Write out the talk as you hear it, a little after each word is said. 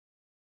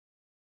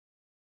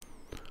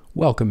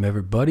Welcome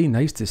everybody.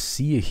 Nice to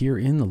see you here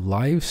in the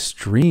live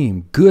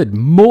stream. Good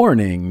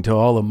morning to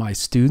all of my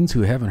students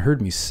who haven't heard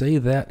me say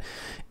that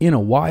in a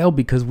while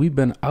because we've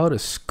been out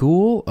of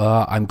school.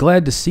 I'm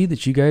glad to see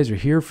that you guys are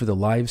here for the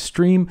live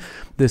stream.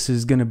 This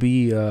is going to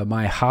be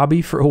my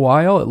hobby for a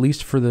while, at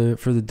least for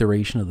the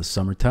duration of the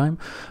summertime.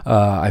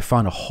 I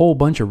found a whole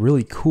bunch of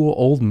really cool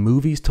old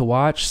movies to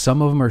watch.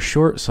 Some of them are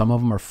short, some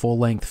of them are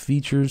full-length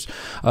features.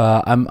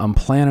 I'm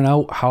planning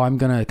out how I'm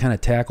going to kind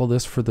of tackle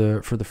this for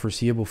the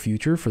foreseeable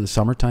future, for the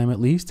summertime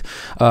at least.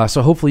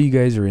 So hopefully you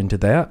guys are into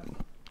that.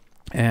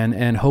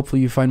 And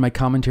hopefully you find my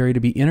commentary to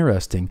be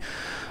interesting.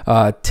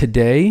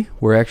 Today,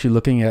 we're actually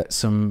looking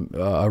at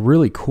a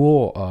really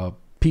cool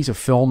piece of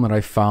film that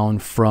I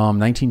found from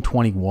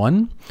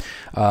 1921.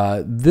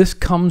 This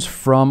comes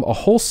from a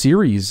whole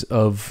series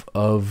of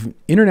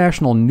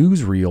international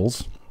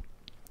newsreels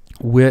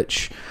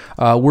which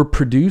were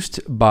produced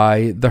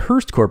by the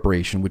Hearst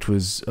Corporation, which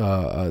was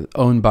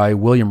owned by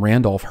William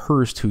Randolph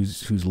Hearst,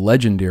 who's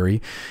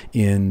legendary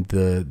in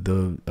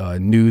the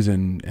news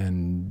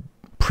and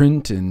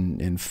print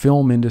and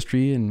film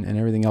industry and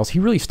everything else. He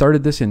really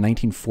started this in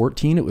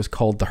 1914. It was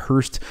called the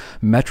Hearst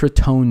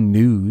Metrotone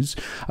News.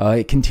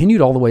 It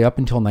continued all the way up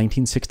until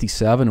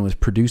 1967 and was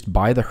produced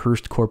by the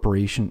Hearst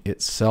Corporation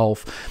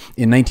itself.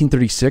 In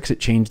 1936,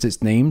 it changed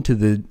its name to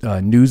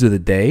the News of the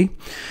Day.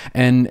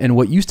 And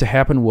what used to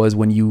happen was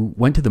when you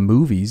went to the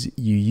movies,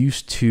 you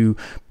used to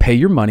pay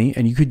your money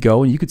and you could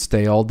go and you could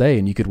stay all day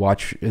and you could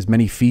watch as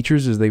many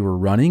features as they were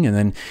running. And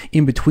then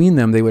in between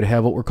them, they would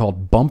have what were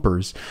called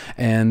bumpers.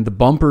 And the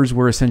bumpers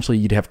were essentially,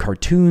 you'd have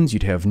cartoons,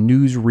 you'd have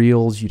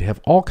newsreels, you'd have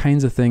all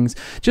kinds of things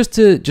just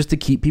to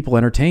keep people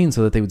entertained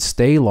so that they would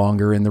stay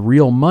longer. And the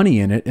real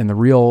money in it and the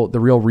real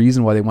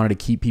reason why they wanted to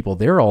keep people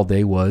there all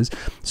day was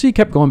so you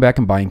kept going back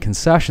and buying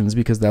concessions,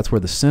 because that's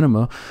where the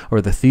cinema or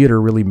the theater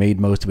really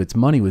made most of its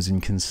money, was in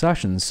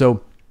concessions.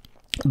 So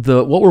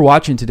what we're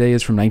watching today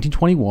is from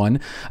 1921.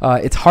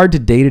 It's hard to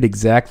date it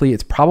exactly.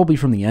 It's probably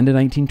from the end of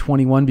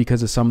 1921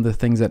 because of some of the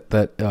things that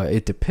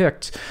it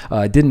depicts.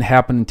 It didn't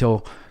happen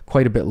until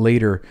quite a bit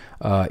later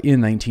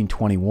in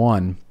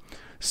 1921.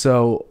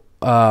 So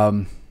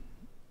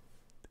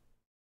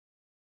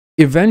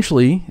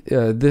eventually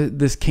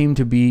this came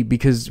to be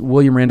because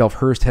William Randolph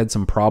Hearst had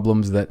some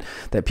problems that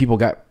people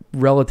got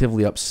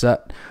relatively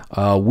upset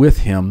with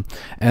him,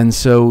 and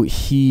so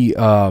he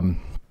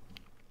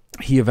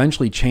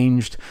eventually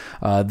changed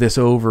this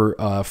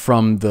over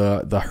from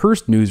the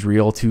Hearst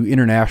newsreel to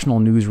International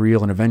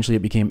Newsreel, and eventually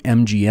it became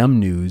MGM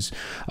News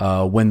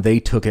when they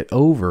took it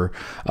over.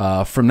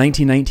 From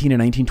 1919 to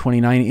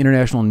 1929,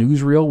 International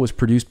Newsreel was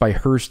produced by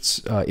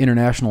Hearst's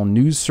International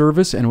News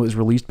Service, and it was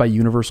released by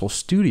Universal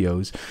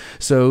Studios.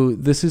 So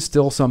this is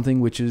still something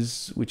which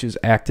is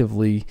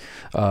actively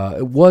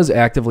it was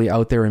actively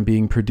out there and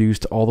being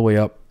produced all the way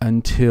up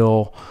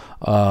until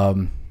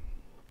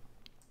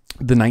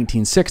the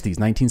 1960s.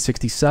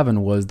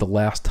 1967 was the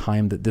last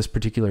time that this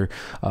particular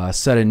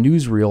set of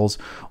newsreels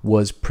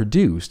was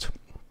produced.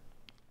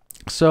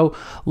 So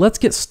let's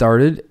get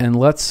started and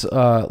let's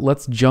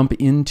jump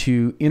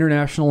into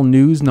International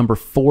News number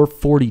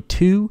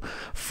 442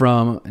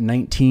 from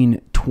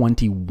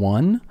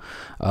 1921.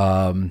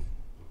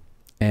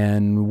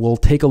 And we'll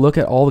take a look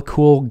at all the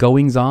cool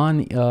goings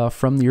on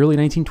from the early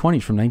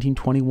 1920s, from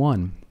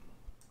 1921.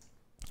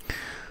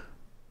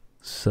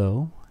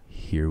 So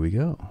here we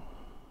go.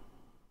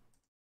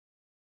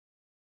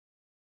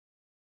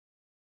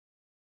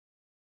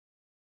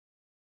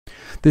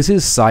 This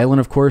is silent,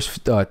 of course.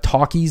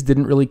 Talkies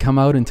didn't really come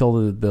out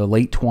until the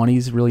late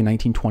 20s, really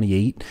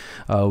 1928.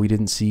 We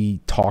didn't see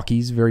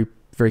talkies very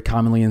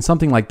commonly, and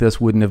something like this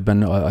wouldn't have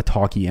been a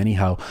talkie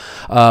anyhow.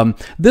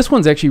 This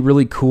one's actually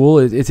really cool.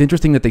 It's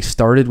interesting that they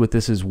started with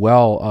this as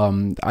well.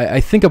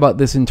 I think about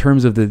this in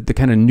terms of the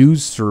kind of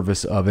news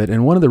service of it,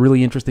 and one of the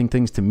really interesting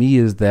things to me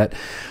is that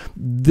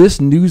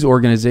this news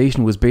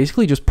organization was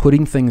basically just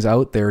putting things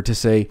out there to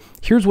say,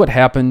 here's what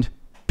happened,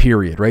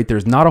 period, right?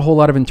 There's not a whole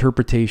lot of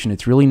interpretation.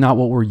 It's really not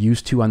what we're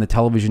used to on the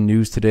television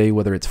news today,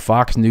 whether it's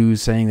Fox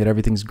News saying that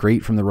everything's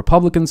great from the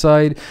Republican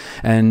side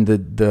and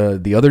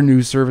the other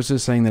news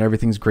services saying that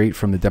everything's great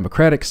from the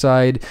Democratic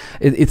side.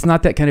 It's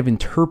not that kind of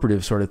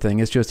interpretive sort of thing.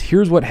 It's just,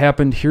 here's what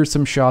happened, here's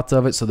some shots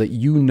of it so that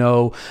you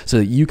know, so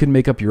that you can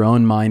make up your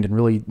own mind and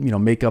really,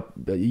 make up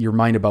your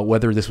mind about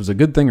whether this was a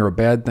good thing or a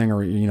bad thing,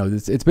 or,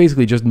 it's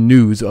basically just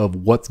news of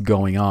what's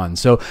going on.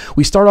 So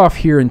we start off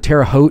here in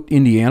Terre Haute,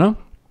 Indiana,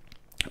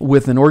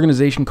 with an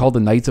organization called the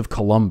Knights of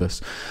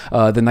Columbus.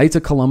 The Knights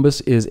of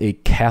Columbus is a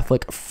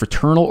Catholic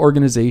fraternal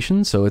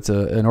organization, so it's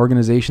an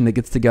organization that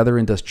gets together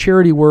and does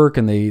charity work,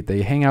 and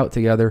they hang out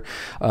together.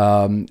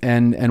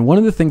 And one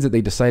of the things that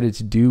they decided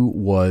to do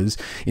was,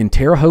 in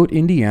Terre Haute,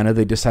 Indiana,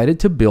 they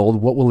decided to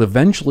build what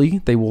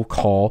they will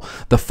call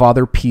the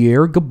Father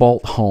Pierre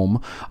Cabot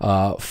home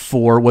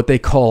for what they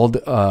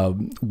called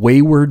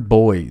wayward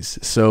boys.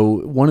 So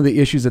one of the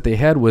issues that they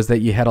had was that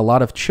you had a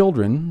lot of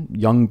children,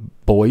 young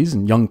boys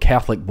and young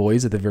Catholic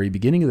boys at the very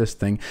beginning of this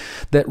thing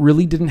that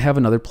really didn't have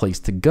another place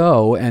to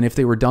go. And if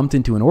they were dumped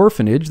into an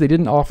orphanage, they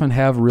didn't often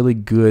have really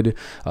good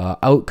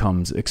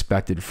outcomes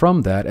expected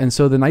from that. And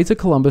so the Knights of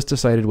Columbus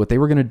decided what they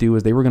were going to do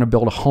is they were going to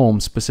build a home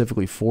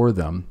specifically for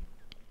them.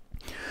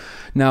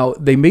 Now,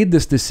 they made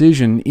this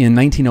decision in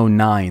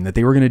 1909, that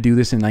they were going to do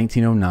this in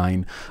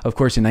 1909. Of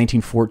course, in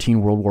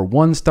 1914, World War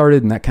I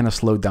started, and that kind of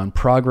slowed down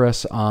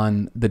progress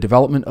on the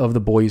development of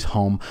the boys'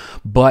 home,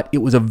 but it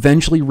was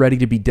eventually ready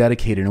to be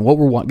dedicated. And what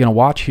we're going to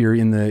watch here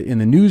in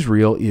the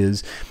newsreel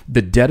is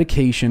the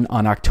dedication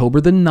on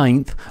October the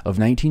 9th of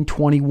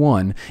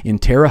 1921 in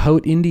Terre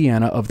Haute,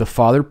 Indiana, of the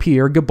Father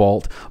Pierre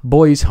Cabot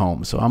boys'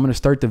 home. So I'm going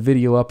to start the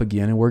video up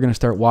again, and we're going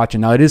to start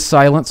watching. Now, it is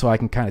silent, so I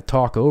can kind of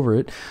talk over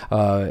it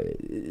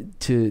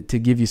to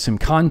give you some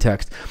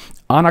context.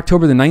 On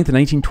October the 9th of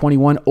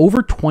 1921,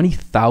 over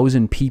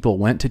 20,000 people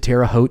went to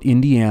Terre Haute,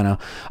 Indiana,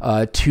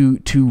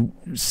 to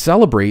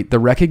celebrate the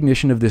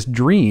recognition of this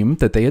dream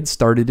that they had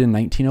started in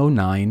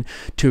 1909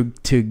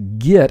 to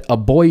get a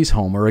boys'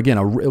 home, or again,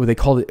 they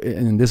called it,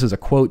 and this is a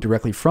quote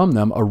directly from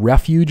them, a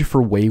refuge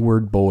for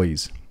wayward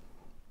boys.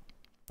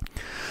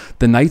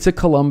 The Knights of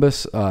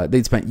Columbus,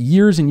 they'd spent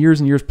years and years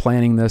and years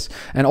planning this,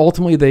 and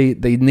ultimately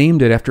they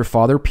named it after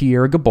Father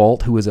Pierre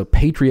Cabot, who was a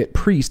patriot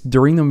priest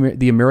during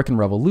the American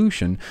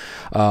Revolution.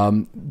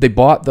 They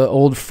bought the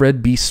old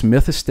Fred B.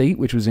 Smith estate,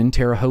 which was in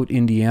Terre Haute,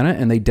 Indiana,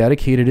 and they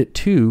dedicated it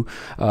to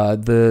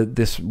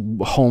this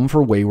home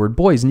for wayward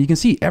boys. And you can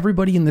see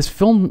everybody in this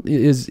film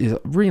is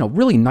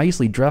really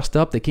nicely dressed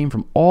up. They came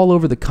from all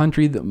over the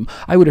country.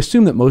 I would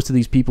assume that most of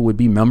these people would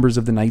be members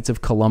of the Knights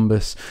of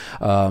Columbus.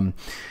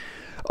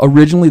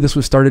 Originally, this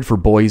was started for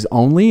boys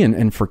only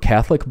and for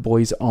Catholic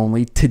boys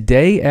only.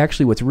 Today,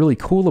 actually, what's really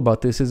cool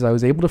about this is I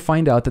was able to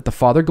find out that the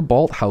Father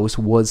Cabot house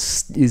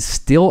is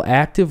still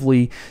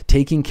actively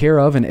taking care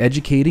of and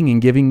educating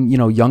and giving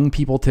young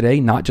people today,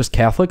 not just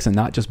Catholics and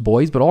not just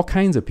boys, but all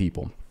kinds of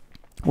people.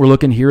 We're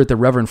looking here at the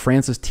Reverend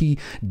Francis T.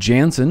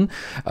 Jansen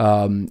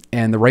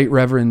and the Right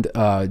Reverend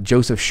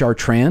Joseph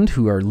Chartrand,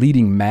 who are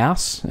leading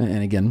Mass.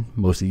 And again,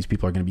 most of these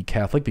people are going to be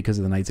Catholic because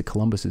of the Knights of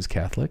Columbus is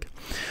Catholic.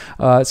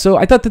 So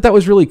I thought that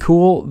was really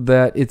cool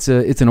that it's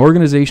an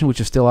organization which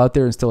is still out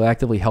there and still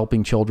actively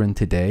helping children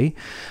today.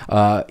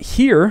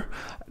 Here,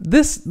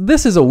 this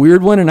is a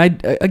weird one,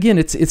 and again,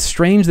 it's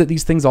strange that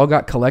these things all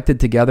got collected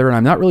together, and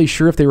I'm not really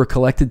sure if they were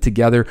collected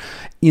together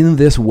in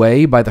this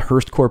way by the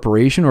Hearst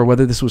Corporation or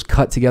whether this was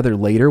cut together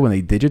later when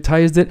they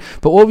digitized it.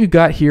 But what we've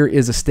got here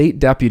is a state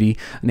deputy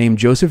named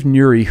Joseph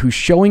Nurre who's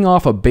showing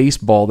off a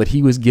baseball that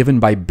he was given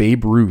by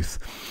Babe Ruth,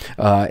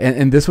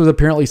 and this was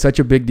apparently such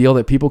a big deal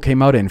that people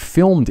came out and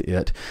filmed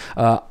it.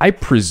 I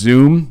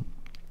presume,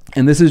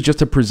 and this is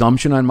just a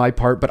presumption on my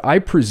part, but I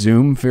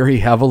presume very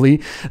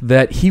heavily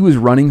that he was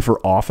running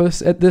for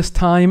office at this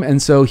time, and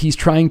so he's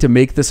trying to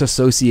make this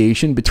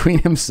association between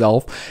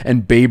himself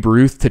and Babe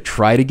Ruth to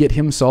try to get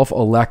himself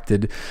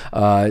elected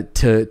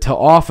to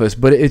office.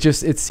 But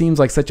it seems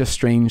like such a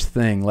strange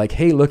thing. Like,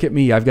 hey, look at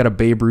me, I've got a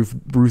Babe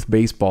Ruth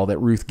baseball that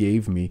Ruth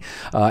gave me,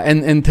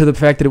 and to the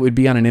fact that it would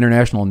be on an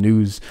international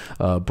news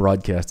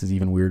broadcast is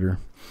even weirder.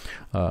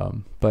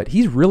 But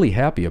he's really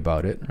happy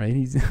about it, right?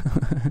 He's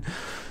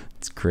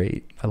It's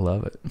great. I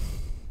love it.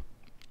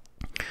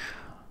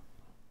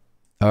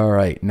 All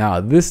right. Now,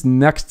 this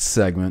next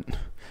segment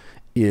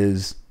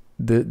is...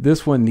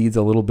 This one needs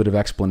a little bit of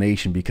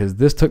explanation because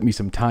this took me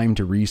some time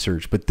to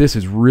research, but this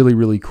is really,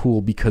 really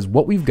cool because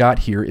what we've got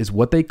here is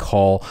what they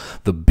call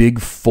the Big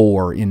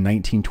Four in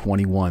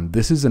 1921.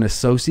 This is an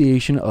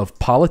association of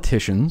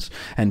politicians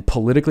and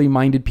politically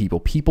minded people,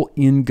 people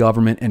in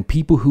government and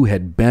people who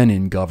had been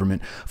in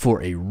government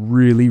for a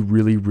really,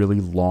 really,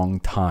 really long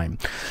time.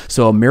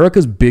 So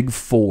America's Big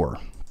Four.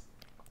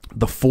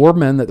 The four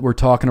men that we're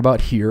talking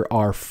about here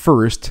are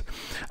first,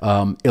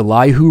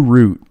 Elihu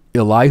Root.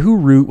 Elihu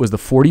Root was the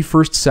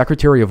 41st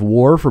Secretary of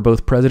War for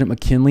both President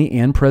McKinley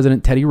and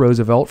President Teddy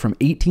Roosevelt from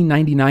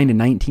 1899 to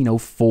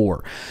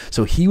 1904.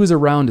 So he was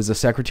around as a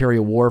Secretary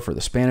of War for the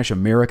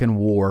Spanish-American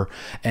War,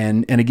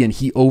 and again,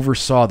 he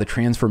oversaw the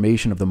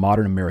transformation of the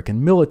modern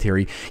American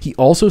military. He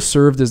also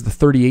served as the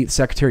 38th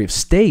Secretary of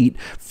State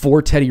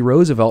for Teddy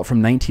Roosevelt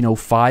from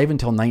 1905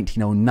 until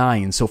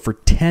 1909. So for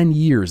 10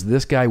 years,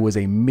 this guy was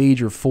a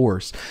major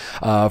force.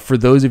 For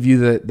those of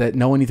you that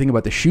know anything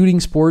about the shooting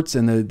sports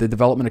and the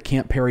development of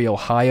Camp Perry,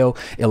 Ohio,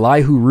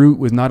 Elihu Root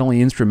was not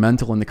only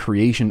instrumental in the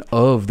creation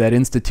of that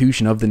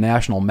institution of the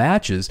national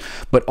matches,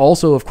 but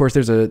also, of course,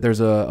 there's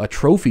a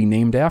trophy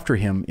named after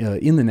him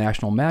in the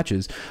national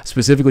matches,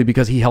 specifically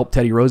because he helped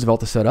Teddy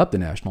Roosevelt to set up the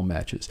national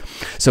matches.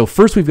 So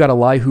first we've got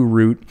Elihu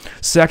Root.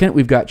 Second,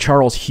 we've got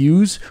Charles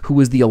Hughes, who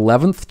was the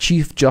 11th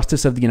Chief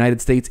Justice of the United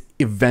States.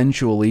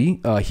 Eventually,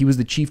 he was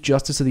the Chief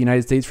Justice of the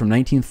United States from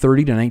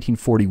 1930 to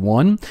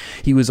 1941.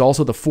 He was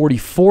also the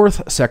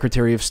 44th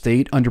Secretary of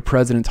State under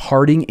Presidents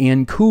Harding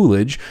and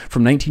Coolidge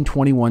from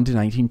 1921 to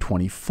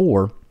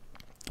 1924.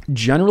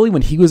 Generally,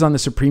 when he was on the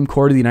Supreme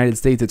Court of the United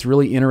States, it's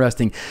really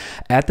interesting.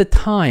 At the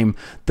time,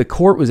 the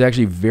court was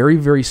actually very,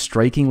 very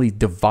strikingly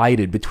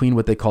divided between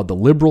what they called the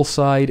liberal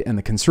side and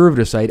the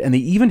conservative side, and they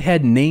even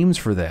had names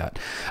for that.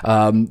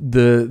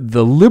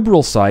 The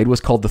liberal side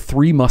was called the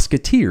Three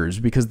Musketeers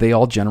because they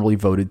all generally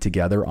voted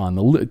together on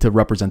to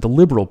represent the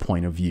liberal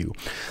point of view.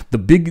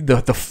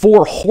 The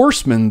Four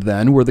Horsemen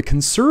then were the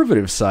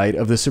conservative side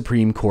of the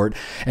Supreme Court,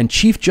 and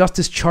Chief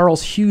Justice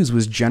Charles Hughes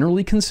was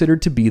generally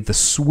considered to be the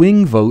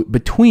swing vote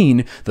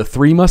between the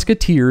Three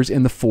Musketeers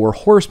and the Four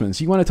Horsemen.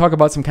 So you want to talk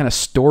about some kind of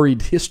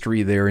storied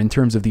history there in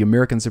terms of the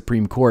American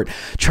Supreme Court.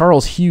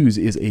 Charles Hughes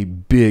is a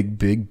big,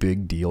 big,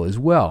 big deal as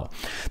well.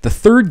 The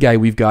third guy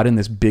we've got in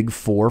this big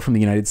four from the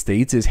United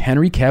States is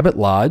Henry Cabot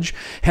Lodge.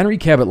 Henry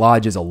Cabot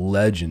Lodge is a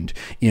legend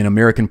in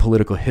American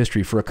political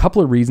history for a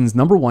couple of reasons.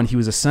 Number one, he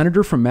was a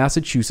senator from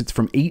Massachusetts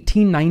from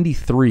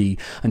 1893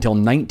 until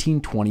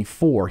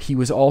 1924. He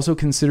was also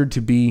considered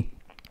to be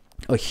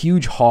a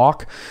huge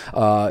hawk.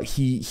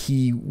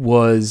 He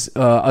was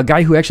a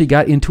guy who actually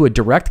got into a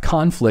direct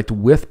conflict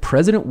with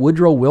President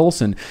Woodrow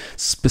Wilson,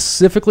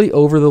 specifically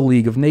over the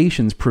League of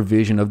Nations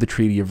provision of the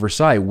Treaty of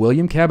Versailles.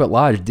 William Cabot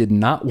Lodge did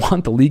not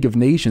want the League of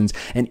Nations,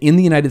 and in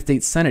the United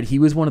States Senate, he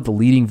was one of the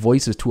leading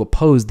voices to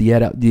oppose the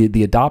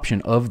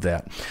adoption of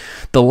that.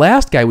 The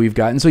last guy we've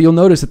got, and so you'll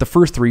notice that the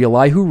first three,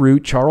 Elihu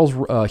Root, Charles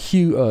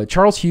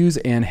Hughes,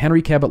 and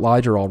Henry Cabot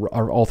Lodge are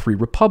all three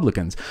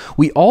Republicans.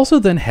 We also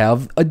then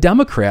have a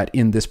Democrat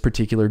in this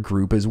particular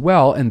group as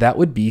well, and that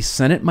would be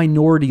Senate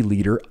Minority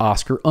Leader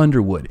Oscar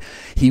Underwood.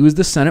 He was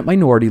the Senate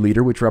Minority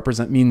Leader, which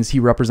means he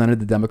represented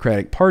the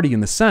Democratic Party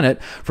in the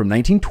Senate from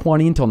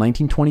 1920 until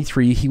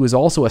 1923. He was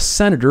also a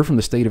senator from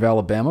the state of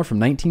Alabama from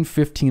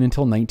 1915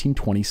 until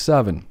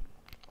 1927.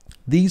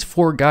 These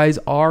four guys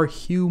are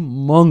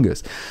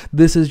humongous.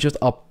 This is just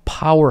a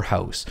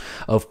powerhouse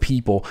of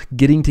people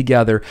getting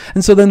together.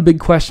 And so then the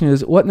big question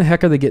is, what in the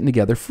heck are they getting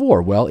together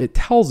for? Well, it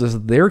tells us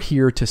they're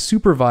here to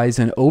supervise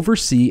and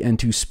oversee and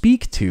to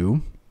speak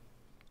to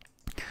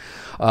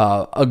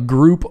a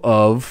group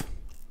of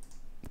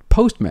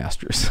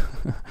postmasters.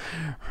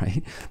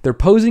 Right? They're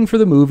posing for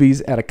the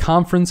movies at a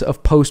conference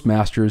of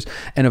postmasters,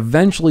 and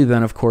eventually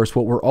then, of course,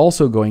 what we're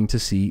also going to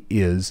see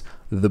is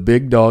the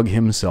big dog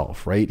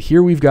himself, right?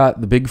 Here we've got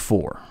the big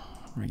four,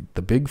 right?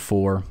 The big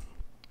four,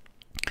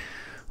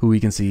 who we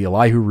can see: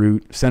 Elihu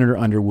Root, Senator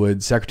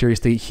Underwood, Secretary of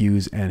State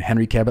Hughes, and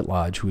Henry Cabot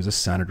Lodge, who was a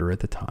senator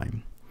at the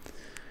time.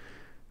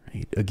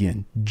 Right?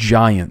 Again,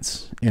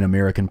 giants in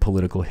American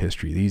political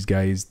history. These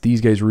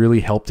guys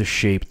really helped to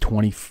shape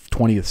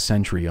 20th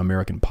century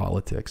American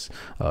politics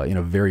in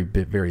a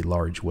very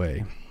large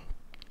way.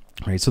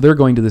 Right, so they're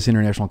going to this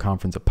International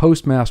Conference of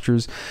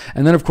Postmasters.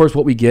 And then, of course,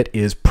 what we get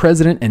is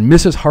President and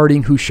Mrs.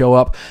 Harding, who show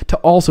up to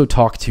also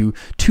talk to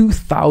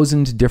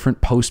 2,000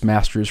 different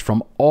postmasters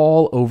from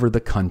all over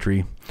the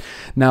country.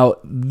 Now,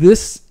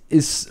 this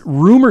is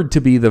rumored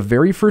to be the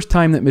very first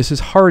time that Mrs.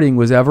 Harding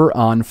was ever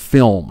on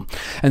film.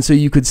 And so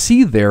you could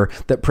see there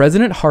that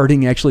President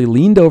Harding actually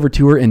leaned over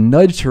to her and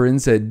nudged her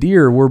and said,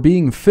 "Dear, we're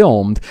being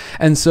filmed."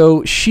 And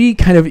so she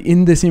kind of,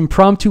 in this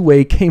impromptu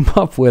way, came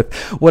up with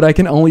what I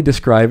can only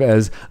describe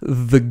as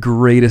the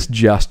greatest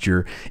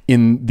gesture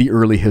in the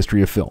early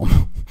history of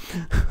film.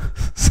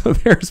 So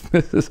there's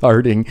Mrs.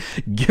 Harding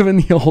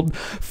giving the old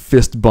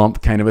fist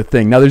bump kind of a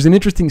thing. Now, there's an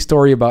interesting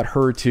story about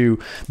her too.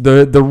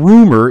 The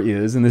rumor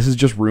is, and this is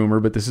just rumor,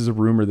 but this is a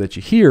rumor that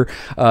you hear.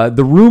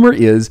 The rumor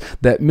is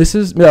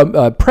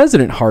that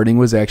President Harding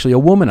was actually a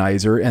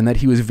womanizer, and that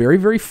he was very,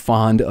 very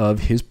fond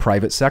of his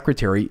private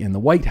secretary in the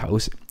White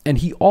House. And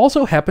he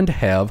also happened to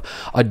have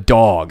a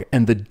dog,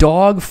 and the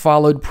dog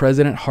followed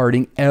President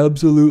Harding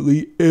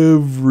absolutely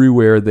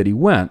everywhere that he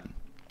went.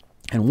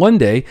 And one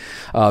day,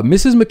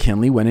 Mrs.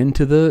 McKinley went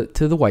into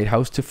the White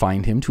House to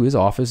find him, to his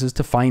offices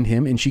to find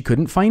him, and she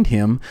couldn't find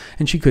him,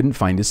 and she couldn't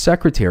find his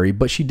secretary,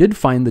 but she did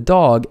find the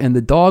dog, and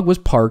the dog was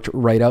parked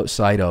right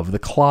outside of the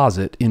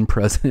closet in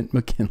President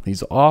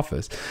McKinley's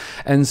office.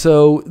 And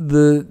so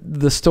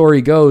the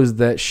story goes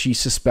that she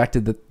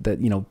suspected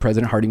that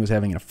President Harding was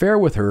having an affair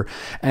with her,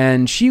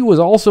 and she was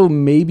also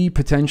maybe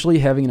potentially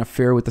having an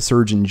affair with the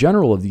Surgeon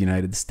General of the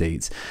United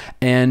States.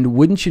 And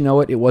wouldn't you know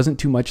it, it wasn't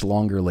too much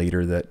longer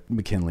later that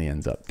McKinley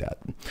ends up dead.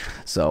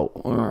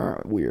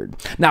 So weird.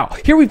 Now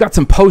here we've got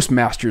some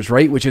postmasters,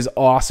 right, which is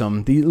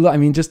awesome. I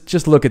mean,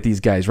 just look at these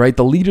guys, right?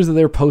 The leaders of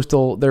their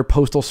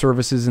postal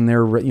services in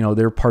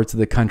their parts of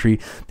the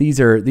country. These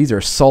are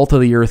salt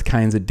of the earth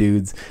kinds of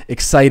dudes,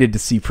 excited to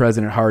see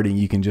President Harding.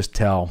 You can just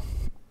tell.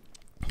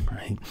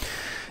 Right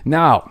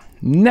now,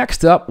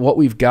 next up, what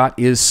we've got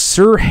is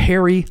Sir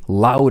Harry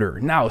Lauder.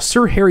 Now,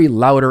 Sir Harry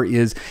Lauder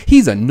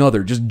he's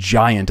another just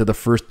giant of the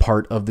first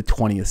part of the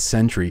 20th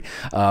century.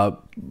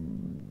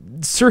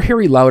 Sir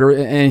Harry Lauder,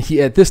 and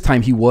at this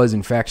time he was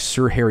in fact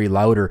Sir Harry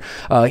Lauder.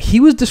 He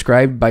was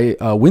described by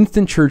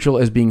Winston Churchill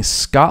as being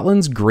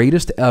Scotland's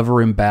greatest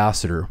ever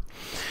ambassador.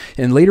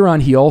 And later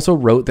on, he also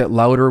wrote that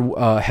Lauder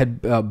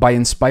by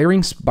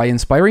inspiring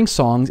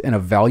songs and a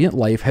valiant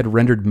life, had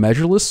rendered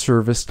measureless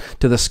service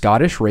to the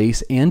Scottish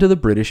race and to the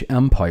British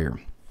Empire.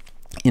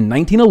 In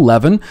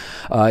 1911,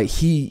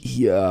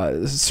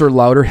 Sir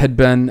Lauder had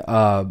been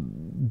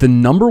the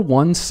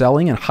 #1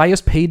 selling and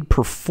highest paid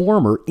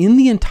performer in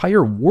the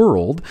entire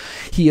world.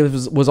 He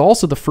was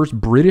also the first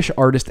British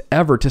artist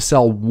ever to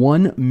sell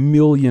 1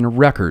 million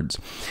records.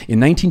 In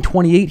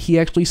 1928, he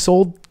actually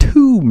sold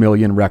 2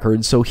 million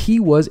records, so he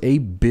was a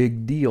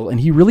big deal, and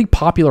he really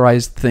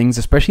popularized things,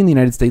 especially in the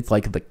United States,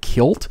 like the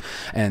kilt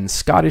and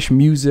Scottish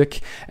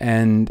music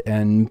and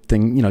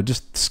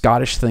just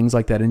Scottish things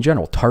like that in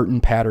general, tartan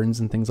patterns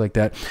and things like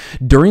that.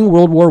 During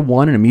World War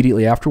I and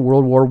immediately after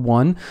World War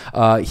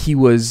I, he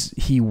was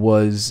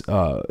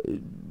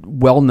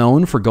well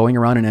known for going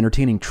around and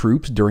entertaining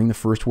troops during the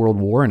First World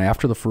War and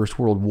after the First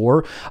World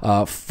War.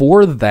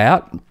 For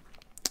that,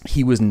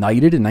 he was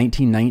knighted in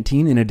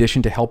 1919. In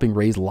addition to helping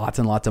raise lots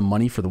and lots of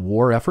money for the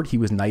war effort, he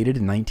was knighted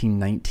in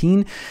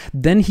 1919.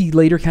 Then he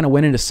later kind of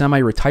went into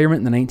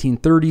semi-retirement in the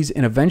 1930s,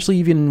 and eventually,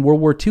 even in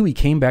World War II, he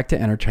came back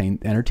to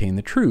entertain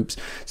the troops.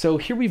 So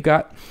here we've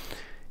got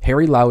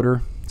Harry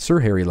Lauder,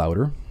 Sir Harry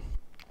Lauder,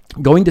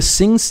 going to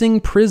Sing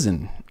Sing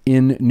prison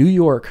in New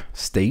York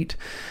State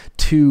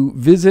to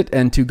visit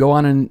and to go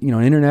on an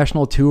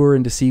international tour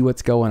and to see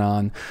what's going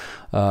on.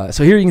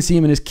 So here you can see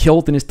him in his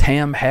kilt and his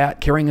tam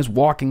hat, carrying his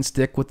walking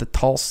stick with the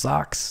tall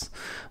socks,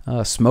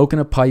 smoking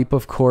a pipe,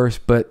 of course.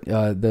 But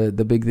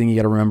the big thing you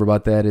got to remember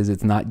about that is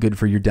it's not good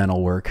for your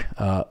dental work.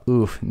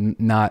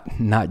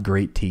 Not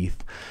great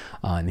teeth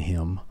on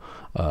him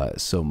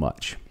so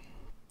much.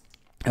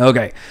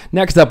 Okay,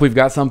 next up we've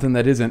got something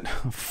that isn't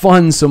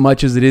fun so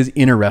much as it is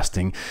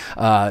interesting.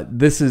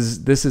 This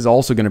is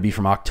also going to be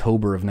from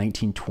October of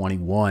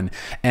 1921,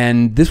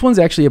 and this one's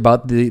actually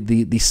about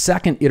the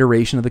second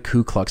iteration of the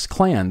Ku Klux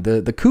Klan.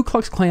 The Ku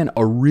Klux Klan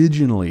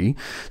originally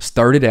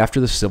started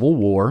after the Civil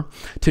War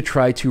to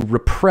try to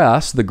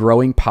repress the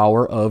growing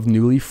power of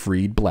newly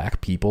freed black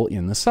people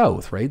in the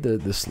South, right?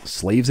 The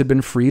slaves had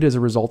been freed as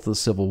a result of the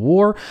Civil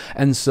War,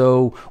 and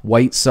so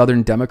white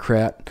Southern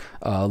Democrat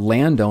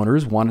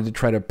landowners wanted to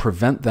try to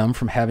prevent them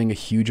from having a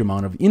huge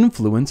amount of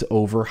influence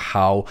over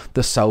how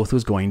the South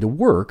was going to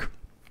work.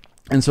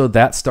 And so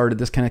that started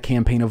this kind of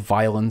campaign of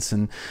violence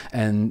and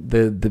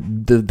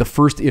the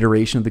first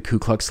iteration of the Ku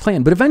Klux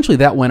Klan. But eventually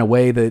that went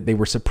away. They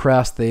were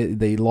suppressed.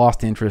 They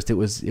lost interest. It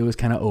was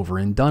kind of over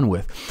and done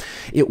with.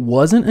 It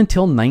wasn't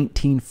until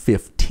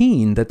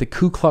 1915 that the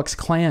Ku Klux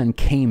Klan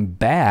came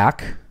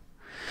back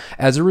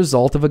as a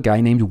result of a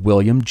guy named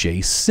William J.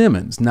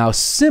 Simmons. Now,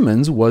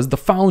 Simmons was the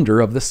founder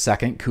of the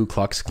second Ku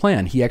Klux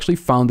Klan. He actually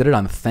founded it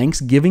on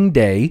Thanksgiving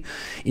Day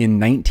in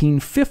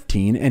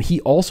 1915, and he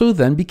also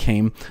then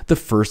became the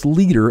first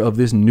leader of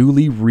this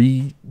newly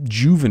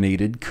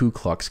rejuvenated Ku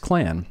Klux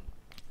Klan.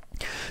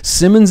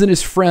 Simmons and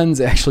his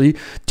friends, actually,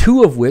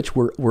 two of which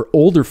were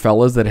older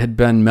fellas that had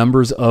been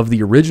members of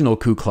the original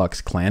Ku Klux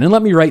Klan. And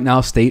let me right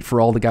now state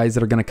for all the guys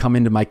that are going to come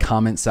into my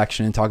comment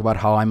section and talk about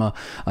how I'm a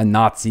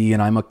Nazi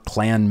and I'm a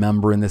Klan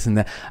member and this and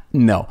that.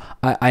 No,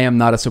 I am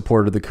not a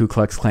supporter of the Ku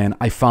Klux Klan.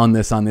 I found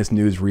this on this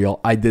newsreel.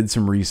 I did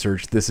some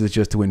research. This is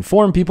just to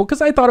inform people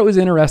because I thought it was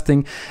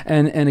interesting.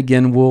 And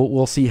again,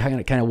 we'll see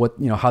kind of what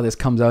how this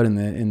comes out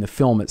in the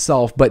film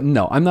itself. But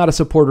no, I'm not a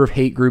supporter of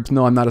hate groups.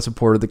 No, I'm not a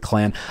supporter of the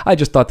Klan. I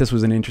just thought this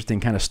was an interesting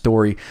kind of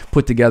story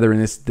put together in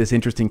this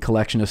interesting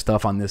collection of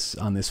stuff on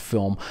this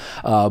film.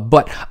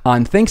 But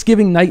on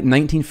Thanksgiving night in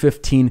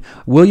 1915,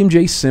 William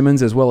J.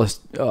 Simmons, as well as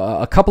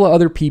a couple of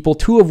other people,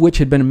 two of which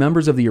had been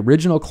members of the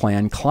original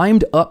Klan,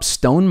 climbed up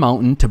Stone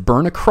Mountain to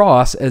burn a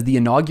cross as the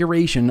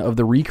inauguration of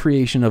the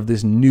recreation of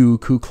this new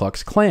Ku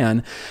Klux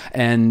Klan,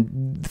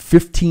 and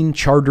 15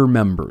 charter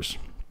members.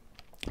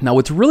 Now,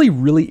 what's really,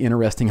 really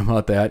interesting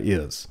about that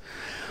is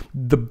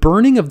the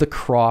burning of the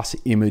cross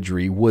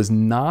imagery was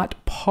not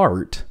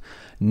part,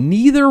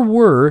 neither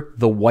were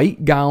the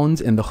white gowns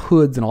and the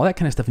hoods and all that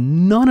kind of stuff.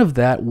 None of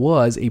that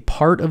was a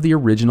part of the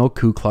original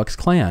Ku Klux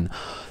Klan.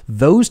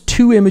 Those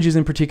two images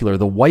in particular,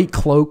 the white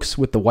cloaks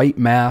with the white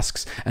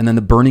masks and then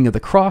the burning of the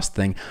cross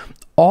thing,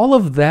 all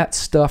of that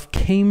stuff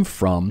came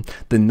from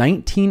the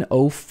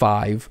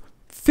 1905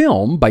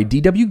 film by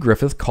D.W.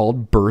 Griffith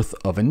called Birth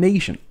of a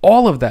Nation.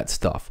 All of that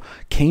stuff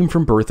came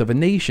from Birth of a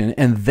Nation,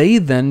 and they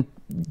then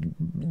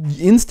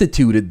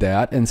instituted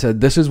that and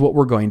said, this is what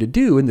we're going to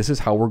do, and this is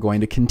how we're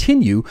going to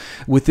continue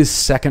with this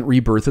second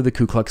rebirth of the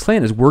Ku Klux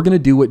Klan, is we're going to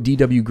do what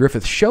D.W.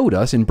 Griffith showed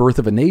us in Birth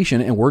of a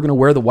Nation, and we're going to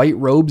wear the white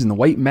robes and the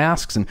white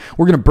masks, and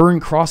we're going to burn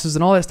crosses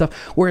and all that stuff,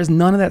 whereas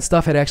none of that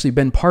stuff had actually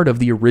been part of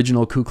the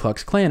original Ku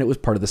Klux Klan. It was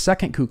part of the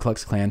second Ku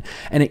Klux Klan,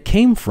 and it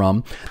came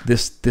from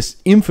this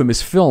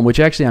infamous film, which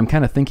actually I'm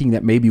kind of thinking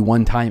that maybe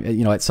one time,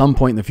 at some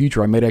point in the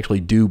future, I might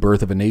actually do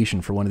Birth of a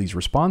Nation for one of these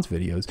response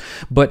videos.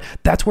 But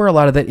that's where a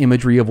lot of that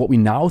imagery of what we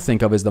now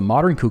think of as the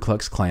modern Ku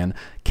Klux Klan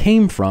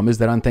came from, is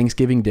that on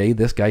Thanksgiving Day,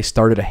 this guy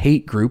started a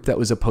hate group that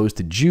was opposed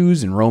to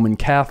Jews and Roman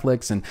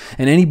Catholics and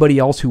anybody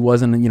else who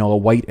wasn't, a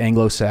white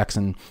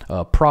Anglo-Saxon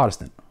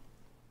Protestant.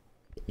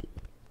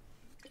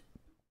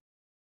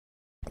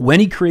 When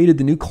he created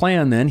the new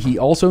Klan, then, he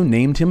also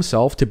named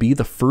himself to be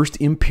the first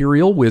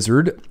Imperial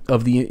wizard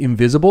of the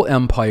invisible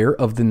empire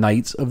of the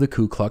Knights of the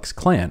Ku Klux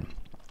Klan.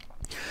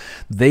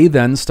 They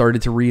then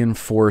started to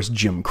reinforce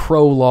Jim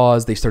Crow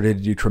laws. They started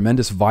to do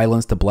tremendous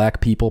violence to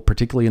black people,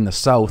 particularly in the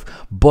South.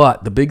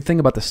 But the big thing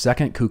about the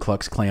second Ku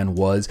Klux Klan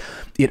was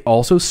it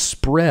also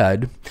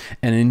spread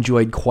and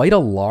enjoyed quite a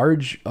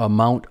large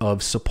amount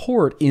of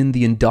support in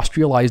the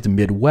industrialized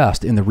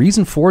Midwest. And the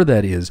reason for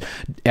that is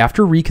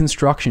after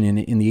Reconstruction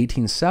in the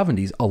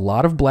 1870s, a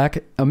lot of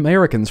black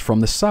Americans from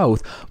the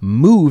South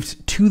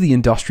moved to the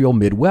industrial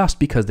Midwest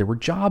because there were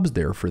jobs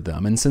there for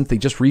them. And since they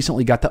just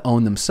recently got to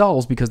own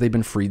themselves because they've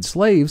been freed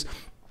slaves,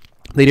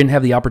 they didn't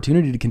have the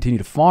opportunity to continue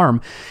to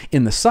farm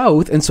in the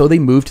South, and so they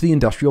moved to the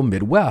industrial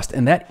Midwest.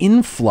 And that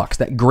influx,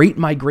 that great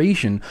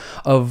migration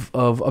of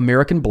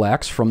American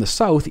blacks from the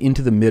South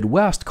into the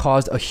Midwest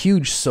caused a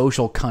huge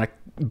social kind of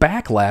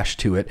backlash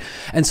to it.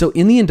 And so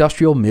in the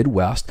industrial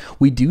Midwest,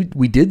 we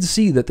did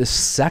see that the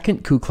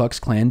second Ku Klux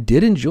Klan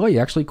did enjoy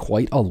actually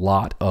quite a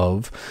lot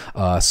of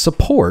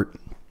support.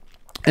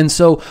 And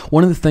so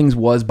one of the things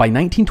was by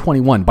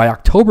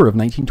October of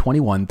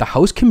 1921, the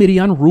House Committee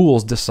on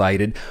Rules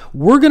decided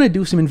we're going to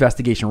do some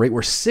investigation, right?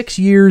 We're 6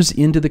 years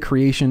into the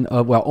creation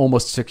of, well,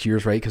 almost 6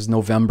 years, right? Because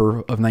November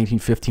of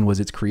 1915 was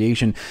its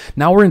creation.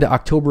 Now we're into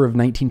October of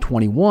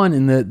 1921,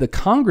 and the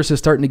Congress is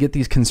starting to get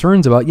these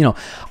concerns about,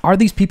 are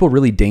these people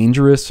really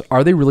dangerous?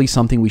 Are they really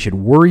something we should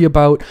worry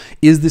about?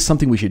 Is this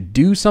something we should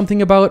do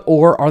something about?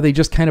 Or are they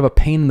just kind of a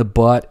pain in the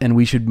butt and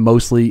we should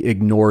mostly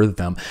ignore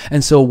them?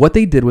 And so what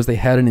they did was they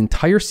had an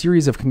entire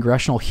series of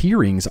congressional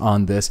hearings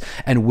on this,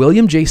 and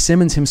William J.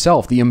 Simmons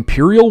himself, the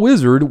Imperial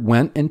wizard,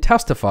 went and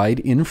testified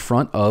in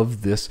front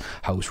of this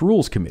House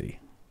Rules Committee.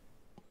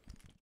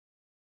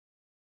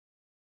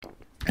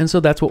 And so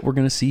that's what we're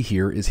going to see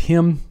here is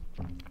him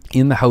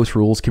in the House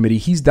Rules Committee.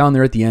 He's down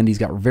there at the end. He's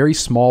got very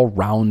small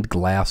round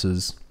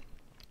glasses,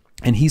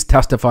 and he's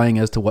testifying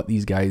as to what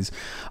these guys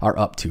are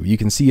up to. You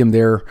can see him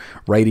there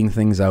writing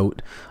things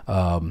out.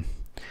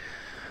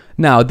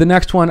 Now, the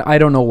next one, I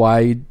don't know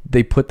why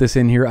they put this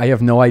in here. I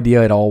have no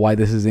idea at all why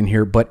this is in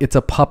here, but it's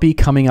a puppy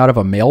coming out of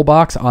a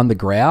mailbox on the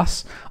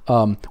grass,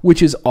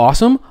 which is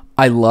awesome.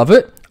 I love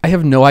it. I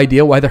have no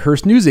idea why the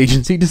Hearst News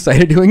Agency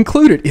decided to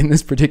include it in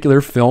this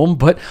particular film,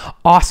 but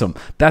awesome.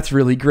 That's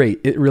really great.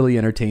 It really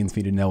entertains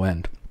me to no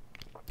end.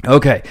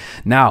 Okay,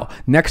 now,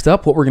 next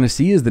up, what we're going to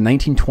see is the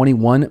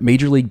 1921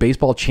 Major League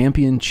Baseball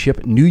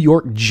Championship New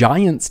York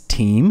Giants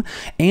team.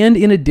 And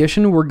in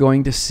addition, we're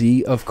going to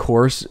see, of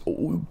course,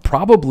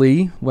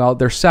 probably, well,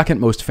 their second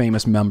most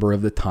famous member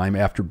of the time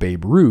after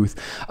Babe Ruth.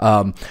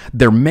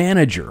 Their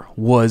manager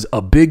was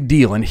a big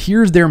deal. And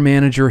here's their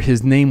manager.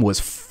 His name was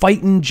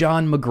Fightin'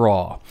 John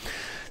McGraw.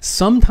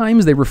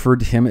 Sometimes they referred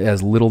to him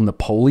as Little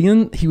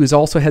Napoleon. He was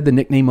also had the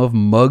nickname of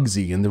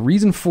Muggsy. And the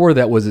reason for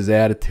that was his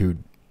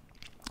attitude.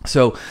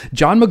 So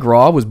John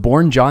McGraw was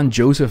born John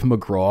Joseph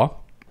McGraw.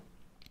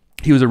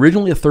 He was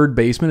originally a third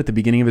baseman at the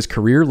beginning of his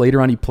career.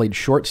 Later on, he played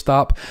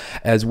shortstop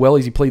as well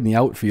as he played in the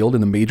outfield in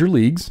the major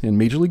leagues, in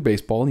Major League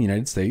Baseball in the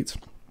United States.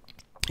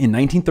 In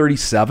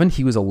 1937,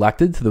 he was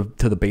elected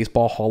to the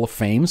Baseball Hall of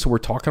Fame, so we're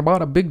talking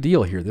about a big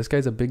deal here. This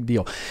guy's a big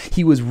deal.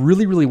 He was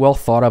really, really well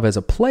thought of as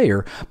a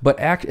player, but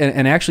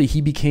actually he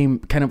became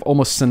kind of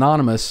almost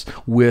synonymous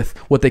with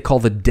what they call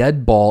the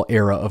dead ball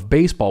era of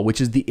baseball,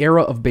 which is the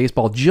era of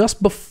baseball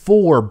just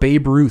before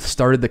Babe Ruth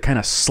started the kind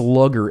of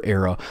slugger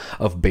era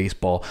of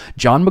baseball.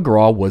 John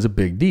McGraw was a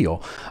big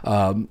deal,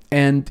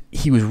 and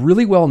he was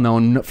really well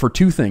known for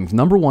two things.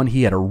 Number one,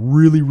 he had a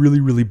really, really,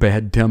 really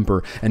bad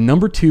temper, and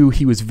number two,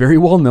 he was very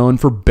well known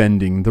for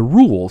bending the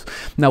rules.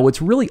 Now,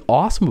 what's really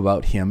awesome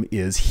about him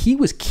is he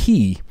was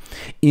key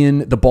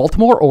in the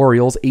Baltimore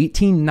Orioles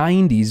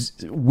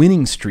 1890s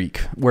winning streak,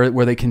 where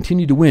they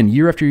continued to win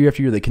year after year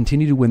after year. They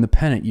continued to win the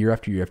pennant year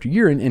after year after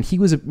year, and he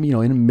was in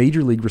a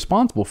major league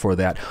responsible for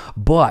that.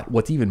 But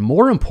what's even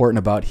more important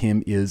about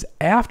him is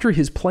after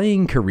his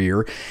playing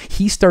career,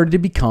 he started to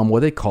become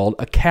what they called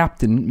a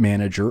captain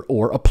manager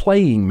or a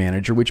playing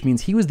manager, which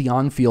means he was the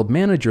on-field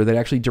manager that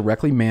actually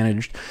directly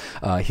managed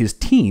his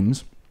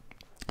teams.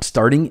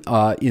 Starting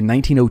in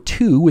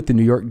 1902 with the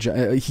New York,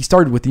 he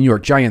started with the New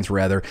York Giants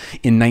rather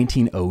in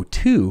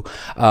 1902,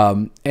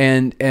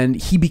 and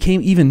he became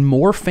even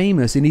more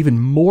famous and even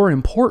more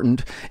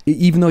important.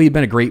 Even though he'd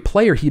been a great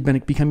player,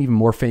 become even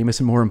more famous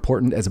and more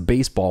important as a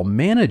baseball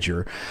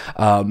manager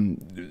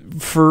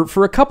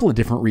for a couple of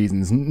different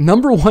reasons.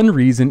 Number one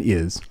reason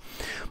is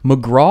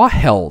McGraw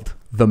held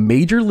the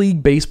Major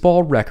League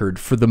Baseball record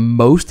for the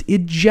most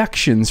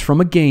ejections from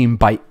a game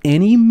by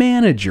any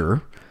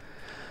manager.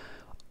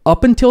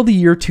 Up until the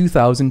year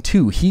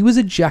 2002, he was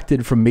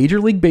ejected from Major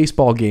League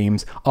Baseball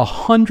games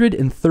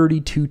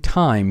 132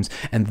 times,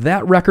 and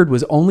that record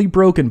was only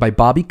broken by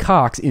Bobby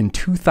Cox in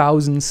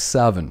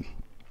 2007.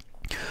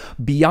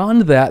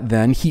 Beyond that,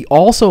 then, he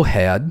also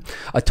had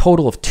a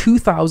total of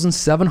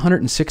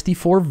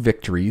 2,764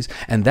 victories,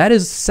 and that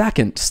is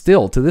second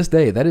still to this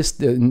day. That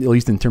is, at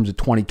least in terms of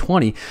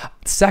 2020,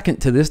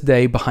 second to this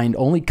day behind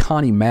only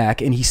Connie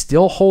Mack, and he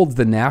still holds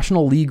the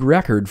National League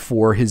record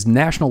for his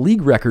National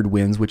League record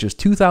wins, which is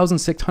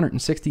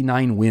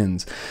 2,669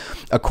 wins.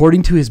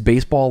 According to his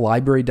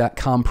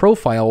baseballlibrary.com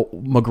profile,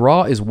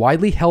 McGraw is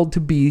widely held to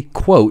be,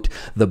 quote,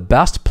 the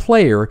best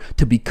player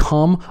to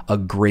become a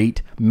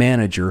great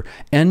manager,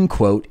 end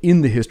quote,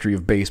 in the history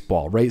of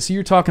baseball, right? So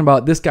you're talking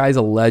about this guy's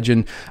a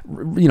legend,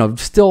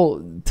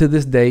 still to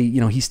this day,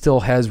 he still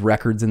has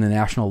records in the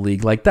National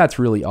League. Like, that's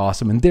really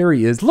awesome. And there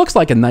he is. Looks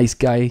like a nice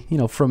guy,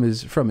 from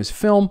his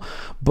film,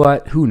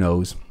 but who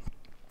knows?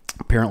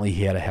 Apparently,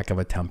 he had a heck of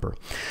a temper.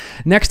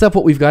 Next up,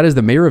 what we've got is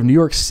the mayor of New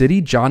York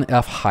City, John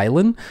F.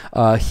 Hylan.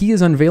 He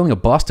is unveiling a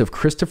bust of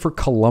Christopher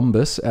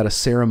Columbus at a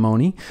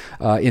ceremony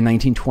in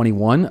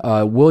 1921.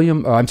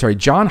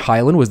 John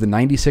Hylan was the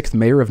 96th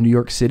mayor of New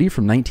York City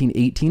from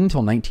 1918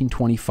 until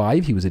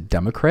 1925. He was a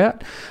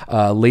Democrat.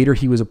 Later,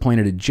 he was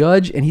appointed a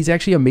judge, and he's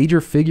actually a major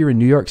figure in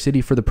New York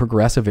City for the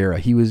Progressive era.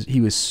 He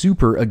was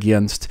super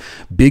against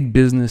big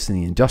business and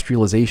the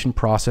industrialization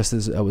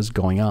processes that was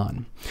going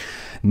on.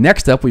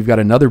 Next up, we've got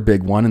another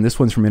big one, and this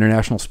one's from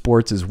international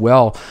sports as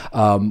well.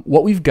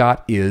 What we've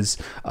got is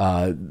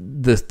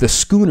the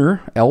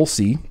schooner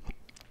Elsie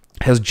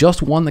has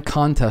just won the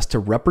contest to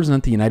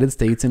represent the United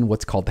States in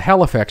what's called the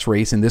Halifax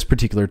race in this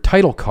particular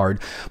title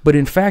card. But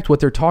in fact, what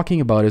they're talking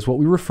about is what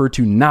we refer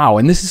to now,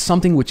 and this is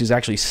something which is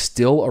actually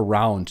still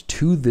around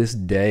to this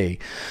day.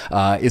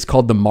 It's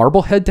called the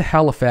Marblehead to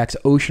Halifax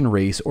Ocean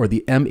Race, or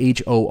the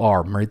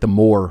MHOR, right? The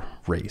Moore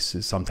race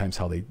is sometimes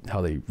how they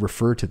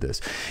refer to this.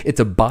 It's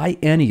a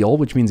biennial,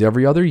 which means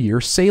every other year,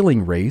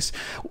 sailing race,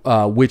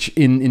 which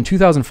in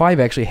 2005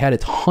 actually had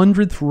its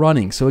 100th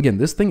running. So again,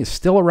 this thing is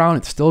still around.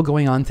 It's still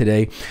going on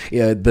today.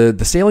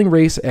 The sailing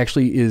race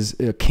actually is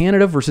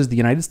Canada versus the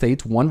United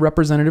States. One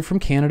representative from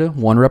Canada,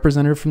 one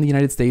representative from the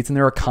United States, and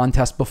there are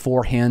contests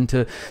beforehand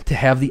to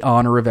have the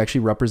honor of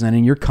actually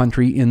representing your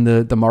country in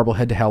the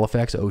Marblehead to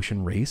Halifax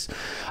Ocean race.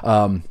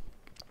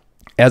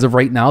 As of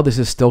right now, this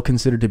is still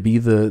considered to be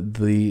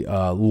the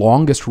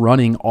longest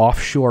running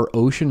offshore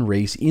ocean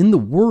race in the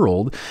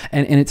world,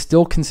 and it's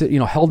still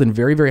held in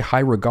very, very high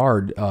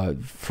regard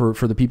for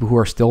the people who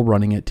are still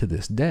running it to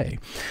this day.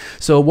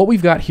 So what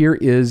we've got here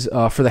is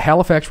for the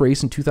Halifax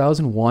race in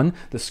 2001,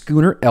 the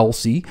schooner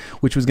Elsie,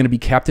 which was going to be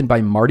captained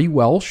by Marty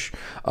Welsh,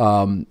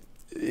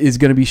 is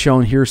going to be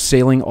shown here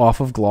sailing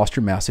off of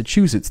Gloucester,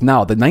 Massachusetts.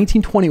 Now, the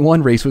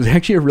 1921 race was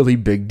actually a really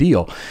big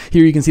deal.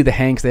 Here you can see the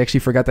hanks. They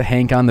actually forgot the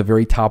hank on the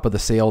very top of the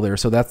sail there,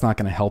 so that's not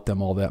going to help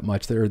them all that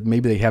much.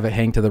 Maybe they have it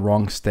hang to the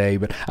wrong stay,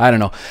 but I don't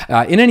know.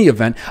 In any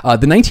event, the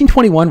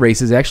 1921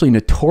 race is actually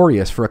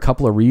notorious for a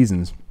couple of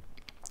reasons.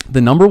 The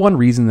number one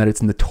reason that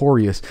it's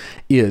notorious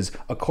is,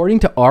 according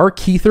to R.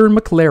 Keither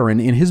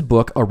McLaren in his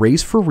book, A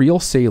Race for Real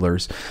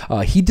Sailors,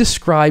 he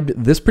described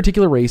this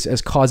particular race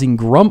as causing,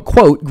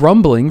 quote,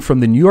 grumbling from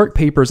the New York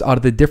papers out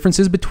of the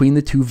differences between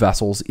the two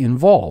vessels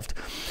involved.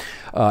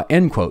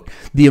 End quote.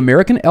 The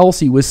American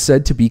Elsie was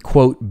said to be,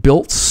 quote,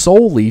 built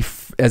solely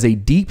as a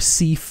deep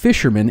sea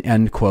fisherman,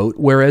 end quote,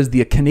 whereas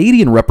the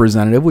Canadian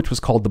representative, which was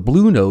called the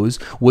Blue Nose,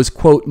 was,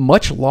 quote,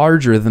 much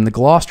larger than the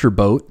Gloucester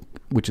boat,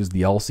 which is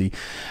the Elsie,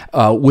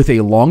 with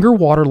a longer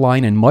water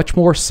line and much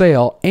more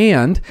sail,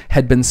 and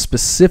had been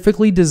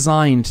specifically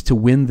designed to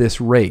win this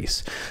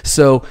race.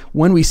 So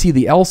when we see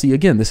the Elsie,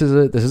 again, this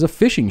is a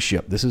fishing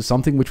ship. This is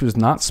something which was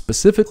not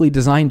specifically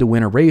designed to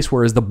win a race,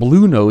 whereas the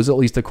Blue Nose, at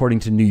least according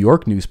to New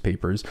York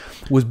newspapers,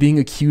 was being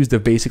accused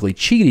of basically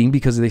cheating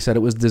because they said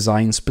it was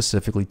designed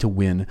specifically to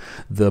win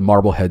the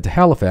Marblehead to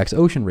Halifax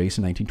Ocean Race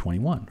in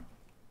 1921.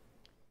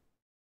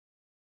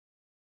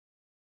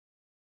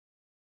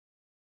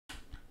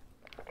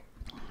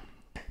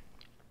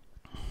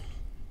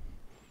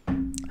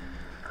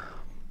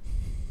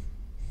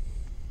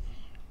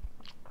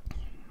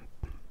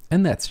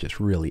 And that's just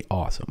really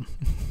awesome.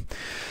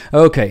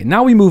 Okay,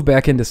 now we move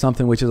back into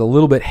something which is a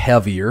little bit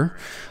heavier,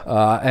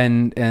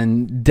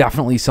 and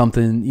definitely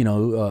something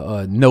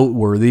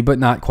noteworthy, but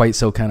not quite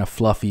so kind of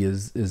fluffy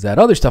as that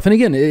other stuff. And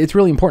again, it's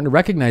really important to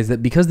recognize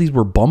that because these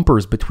were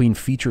bumpers between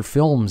feature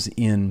films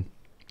in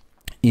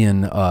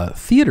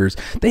theaters,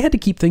 they had to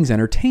keep things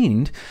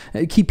entertained,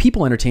 keep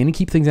people entertained, and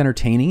keep things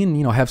entertaining,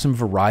 and have some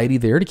variety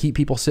there to keep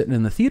people sitting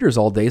in the theaters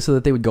all day, so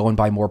that they would go and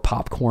buy more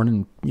popcorn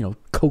and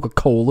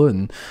Coca-Cola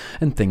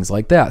and things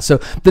like that. So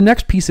the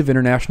next piece of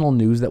international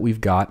news that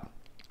we've got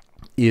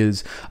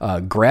is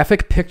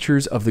graphic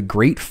pictures of the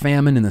Great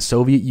Famine in the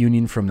Soviet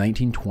Union from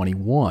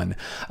 1921.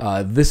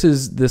 This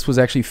was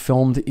actually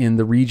filmed in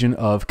the region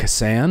of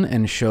Kazan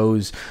and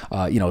shows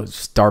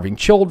starving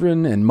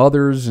children and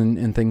mothers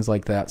and things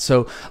like that.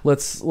 So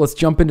let's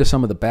jump into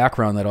some of the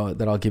background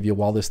that I'll give you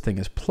while this thing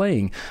is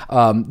playing.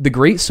 The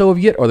Great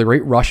Soviet or the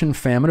Great Russian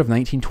Famine of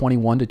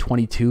 1921 to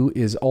 22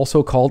 is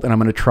also called, and I'm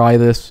going to try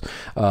this,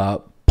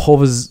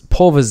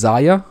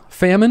 Polvazaya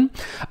famine.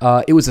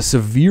 It was a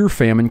severe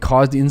famine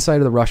caused inside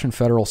of the Russian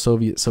Federal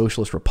Soviet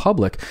Socialist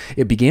Republic.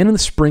 It began in the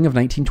spring of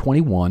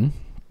 1921.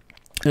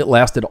 It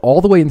lasted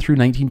all the way in through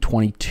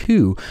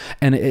 1922,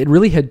 and it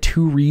really had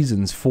two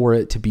reasons for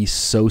it to be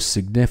so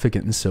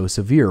significant and so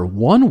severe.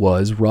 One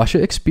was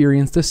Russia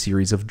experienced a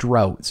series of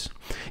droughts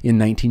in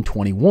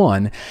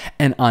 1921,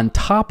 and on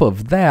top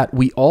of that,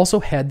 we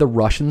also had the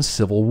Russian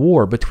Civil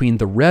War between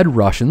the Red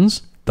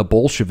Russians, the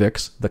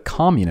Bolsheviks, the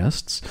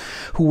communists,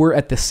 who were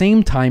at the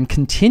same time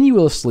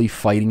continuously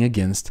fighting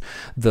against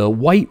the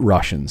White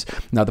Russians.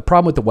 Now, the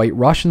problem with the White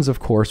Russians, of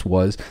course,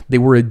 was they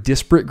were a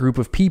disparate group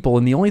of people,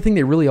 and the only thing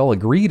they really all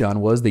agreed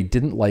on was they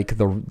didn't like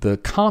the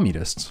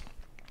communists.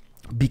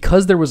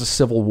 Because there was a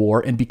civil war,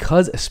 and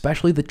because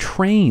especially the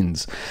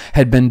trains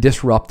had been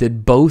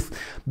disrupted, both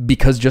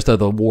because just of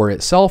the war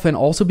itself and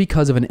also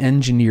because of an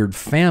engineered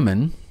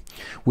famine,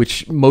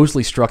 which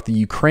mostly struck the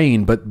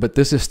Ukraine, but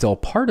this is still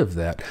part of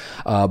that.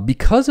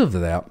 Because of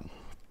that,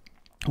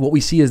 what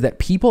we see is that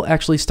people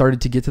actually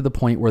started to get to the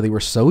point where they were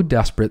so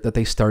desperate that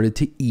they started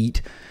to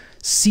eat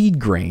seed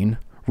grain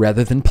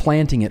rather than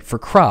planting it for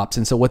crops.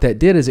 And so what that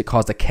did is it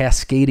caused a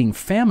cascading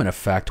famine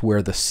effect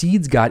where the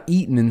seeds got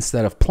eaten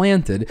instead of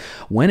planted.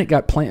 When it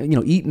got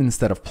eaten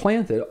instead of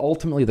planted,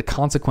 ultimately the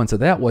consequence of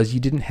that was you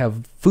didn't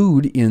have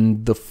food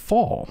in the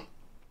fall.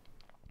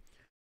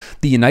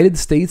 The United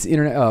States,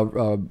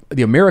 the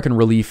American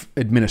Relief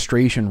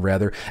Administration,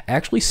 rather,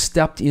 actually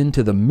stepped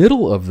into the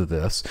middle of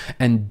this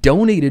and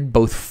donated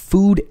both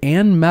food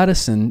and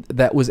medicine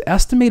that was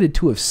estimated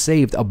to have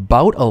saved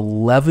about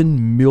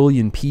 11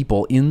 million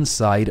people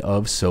inside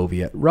of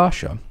Soviet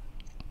Russia.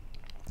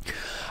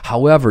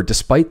 However,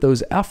 despite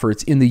those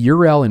efforts, in the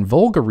Ural and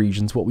Volga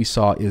regions, what we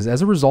saw is,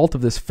 as a result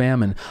of this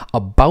famine,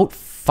 about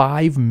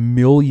 5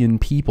 million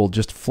people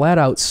just flat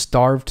out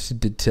starved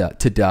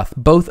to death,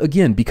 both,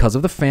 again, because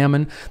of the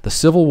famine, the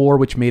Civil War,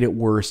 which made it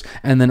worse,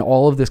 and then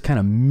all of this kind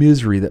of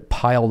misery that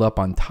piled up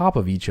on top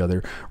of each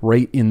other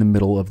right in the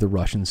middle of the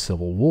Russian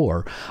Civil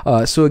War.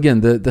 So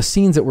again, the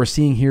scenes that we're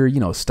seeing here,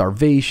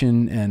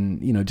 starvation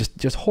and,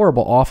 just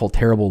horrible, awful,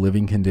 terrible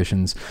living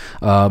conditions,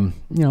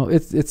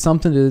 it's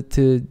something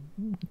to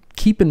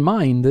keep in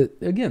mind that,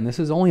 again, this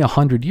is only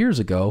 100 years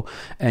ago,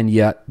 and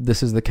yet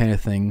this is the kind of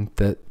thing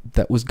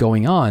that was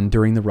going on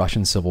during the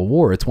Russian Civil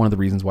War. It's one of the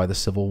reasons why the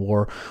Civil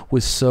War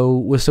was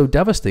so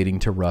devastating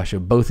to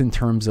Russia, both in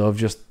terms of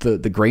just the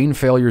grain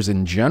failures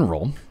in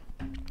general.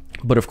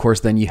 But of course,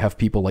 then you have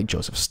people like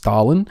Joseph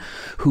Stalin,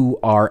 who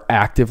are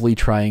actively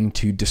trying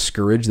to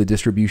discourage the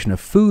distribution of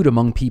food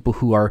among people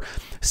who are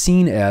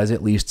seen as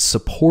at least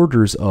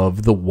supporters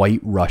of the White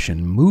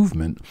Russian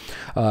movement.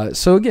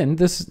 So again,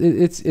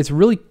 it's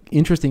really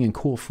interesting and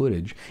cool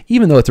footage,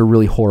 even though it's a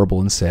really horrible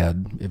and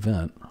sad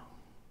event.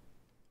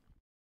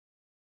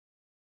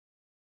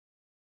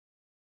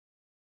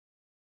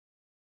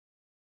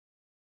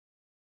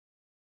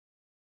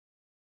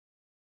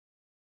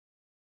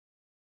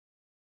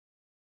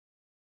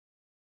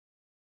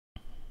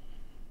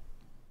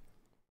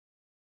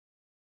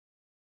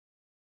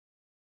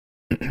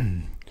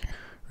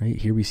 Right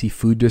here we see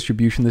food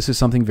distribution. This is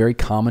something very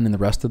common in the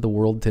rest of the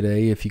world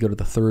today. If you go to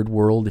the third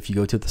world, if you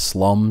go to the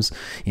slums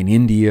in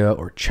India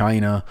or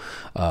China,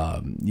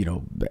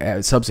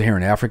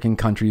 sub-Saharan African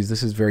countries,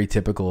 this is very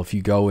typical. If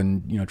you go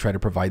and try to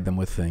provide them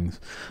with things,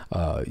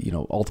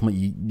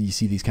 ultimately you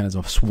see these kinds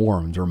of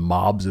swarms or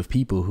mobs of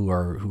people who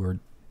are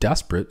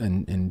desperate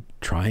and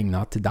trying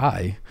not to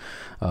die.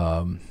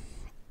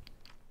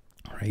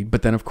 Right?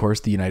 But then, of course,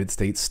 the United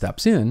States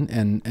steps in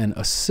and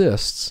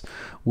assists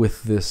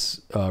with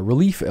this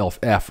relief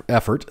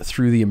effort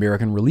through the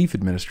American Relief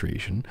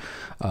Administration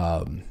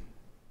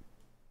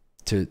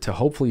to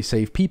hopefully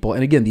save people.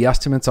 And again, the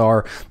estimates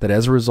are that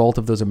as a result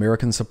of those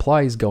American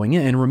supplies going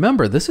in, and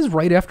remember, this is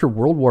right after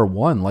World War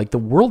I. Like, the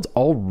world's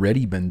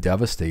already been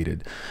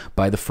devastated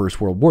by the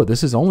First World War.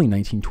 This is only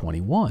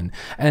 1921.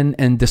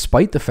 And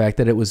despite the fact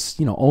that it was,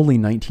 only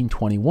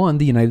 1921,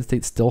 the United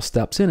States still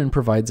steps in and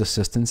provides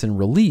assistance and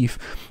relief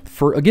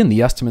for, again,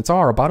 the estimates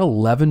are about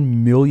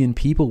 11 million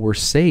people were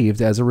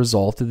saved as a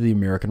result of the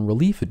American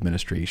Relief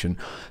Administration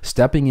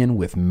stepping in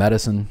with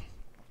medicine,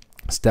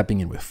 stepping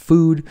in with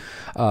food,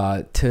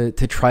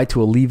 to try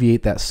to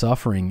alleviate that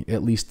suffering,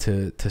 at least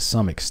to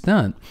some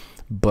extent.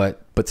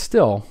 But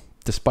still,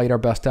 despite our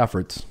best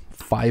efforts,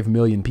 5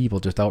 million people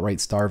just outright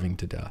starving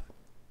to death.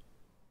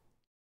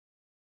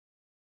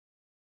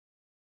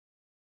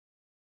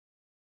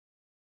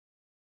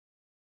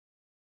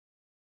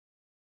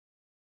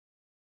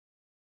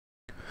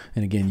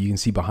 And again, you can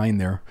see behind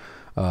there,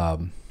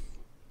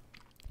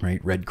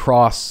 right, Red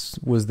Cross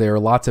was there.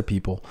 Lots of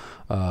people,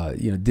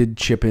 did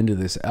chip into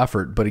this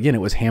effort. But again,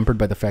 it was hampered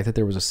by the fact that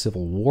there was a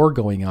civil war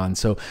going on.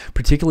 So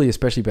particularly,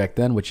 especially back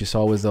then, what you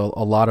saw was a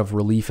lot of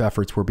relief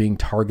efforts were being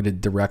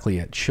targeted directly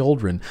at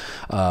children.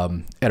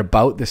 At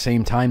about the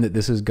same time that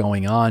this is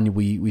going on,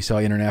 we saw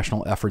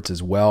international efforts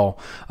as well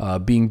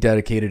being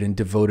dedicated and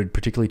devoted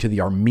particularly to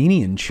the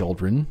Armenian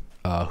children,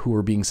 who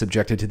were being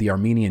subjected to the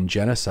Armenian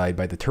genocide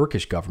by the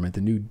Turkish government,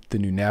 the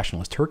new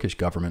nationalist Turkish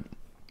government.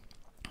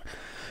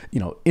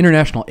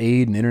 international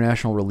aid and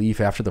international relief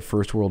after the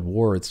First World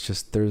War, it's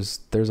just there's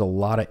a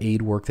lot of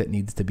aid work that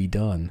needs to be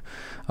done.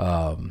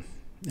 And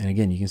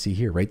again, you can see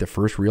here, right, the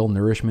first real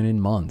nourishment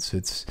in months.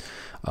 It's,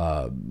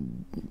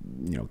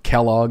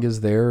 Kellogg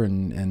is there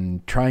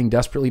and trying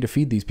desperately to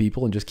feed these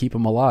people and just keep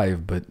them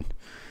alive. But,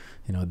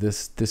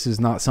 this is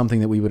not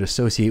something that we would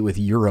associate with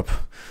Europe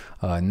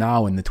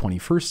now in the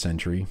 21st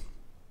century.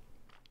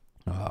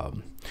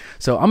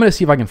 So I'm going to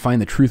see if I can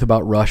find the truth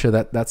about Russia.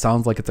 That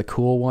sounds like it's a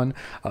cool one.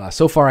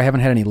 So far, I haven't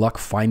had any luck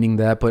finding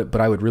that, but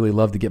I would really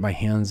love to get my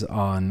hands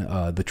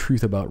on the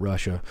truth about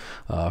Russia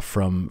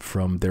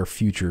from their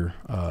future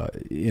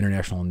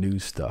international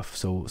news stuff.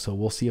 So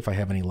we'll see if I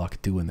have any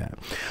luck doing that.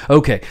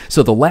 Okay,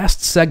 so the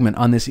last segment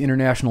on this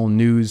international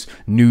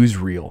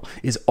newsreel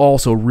is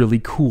also really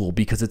cool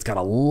because it's got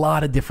a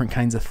lot of different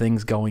kinds of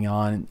things going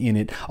on in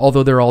it,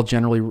 although they're all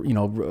generally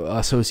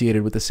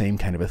associated with the same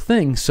kind of a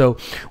thing. So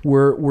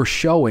we're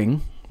showing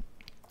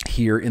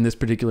here in this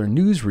particular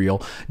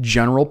newsreel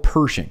General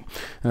Pershing.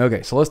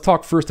 Okay, so let's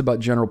talk first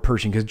about General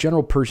Pershing, because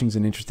General Pershing's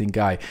an interesting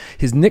guy.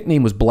 His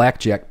nickname was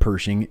Blackjack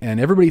Pershing, and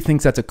everybody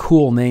thinks that's a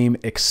cool name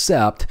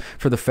except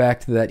for the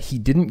fact that he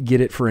didn't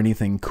get it for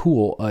anything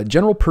cool.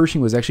 General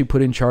Pershing was actually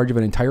put in charge of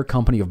an entire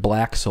company of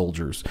black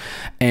soldiers,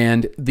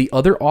 and the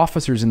other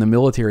officers in the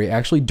military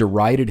actually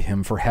derided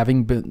him for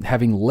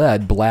having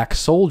led black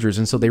soldiers,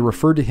 and so they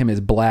referred to him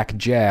as Black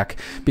Jack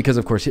because,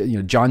 of course,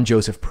 John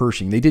Joseph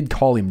Pershing. They did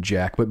call him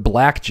Jack, but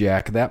Black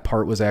Jack, that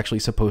part was actually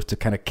supposed to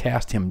kind of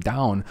cast him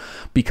down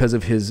because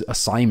of his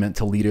assignment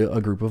to lead a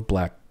group of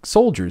black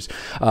soldiers.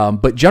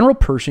 But General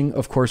Pershing,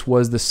 of course,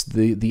 was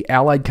the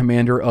Allied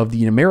commander of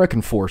the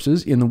American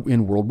forces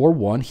in World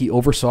War I. He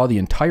oversaw the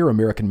entire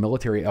American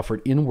military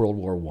effort in World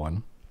War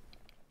I.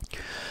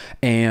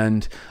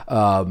 And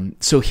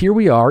so here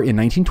we are in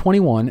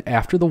 1921,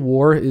 after the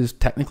war is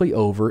technically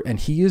over, and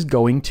he is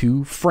going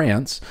to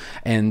France,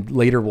 and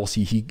later we'll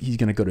see he's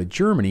going to go to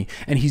Germany,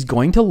 and he's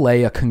going to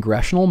lay a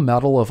Congressional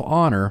Medal of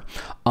Honor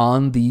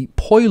on the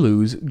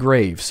Poilu's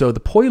grave. So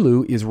the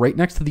Poilu is right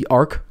next to the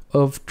Arc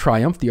of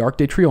Triumph, the Arc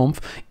de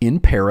Triomphe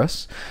in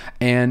Paris,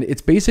 and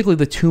it's basically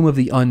the tomb of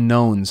the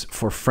unknowns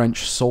for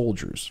French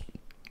soldiers.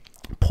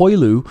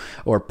 Poilu,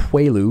 or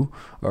Poili,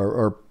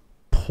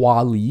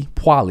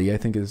 I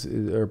think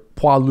or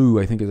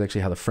Poilu, I think is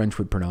actually how the French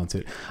would pronounce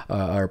it,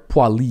 or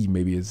Poili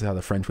maybe is how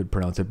the French would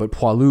pronounce it, but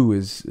Poilu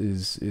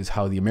is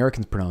how the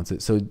Americans pronounce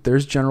it. So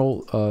there's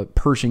General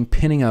Pershing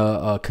pinning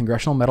a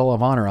Congressional Medal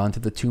of Honor onto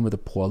the tomb of the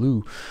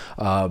Poilu.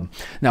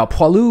 Now,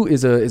 Poilu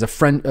is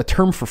a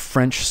term for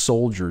French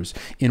soldiers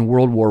in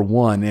World War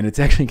I, and it's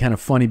actually kind of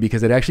funny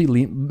because it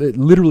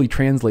literally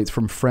translates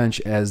from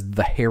French as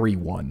the hairy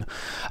one.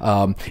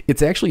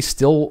 It's actually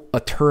still a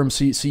term.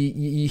 So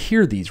you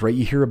hear these, right?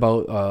 You hear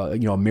about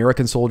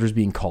American soldiers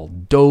being called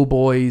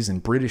doughboys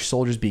and British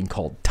soldiers being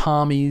called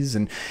Tommies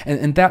and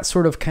that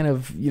sort of kind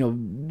of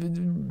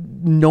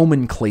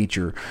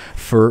nomenclature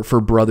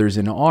for brothers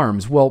in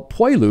arms. Well,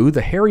 Poilu,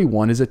 the hairy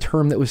one, is a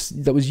term that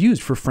was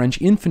used for French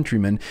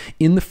infantrymen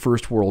in the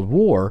First World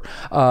War,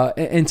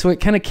 and so it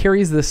kind of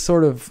carries this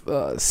sort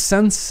of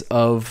sense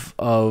of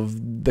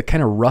the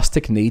kind of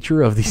rustic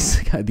nature of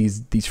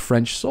these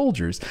French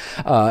soldiers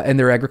and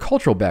their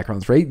agricultural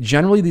backgrounds. Right,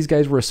 generally these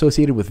guys were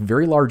associated with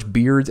very large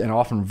beards and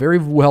often very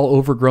well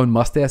overgrown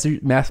mustaches,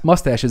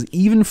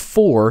 even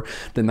for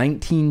the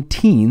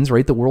 19-teens,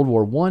 right, the World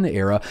War I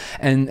era.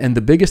 And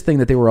the biggest thing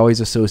that they were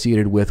always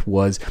associated with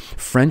was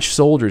French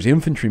soldiers,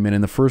 infantrymen in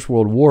the First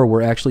World War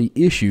were actually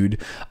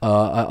issued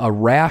a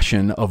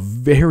ration of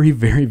very,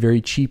 very,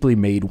 very cheaply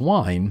made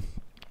wine.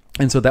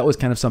 And so that was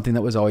kind of something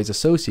that was always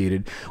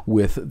associated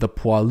with the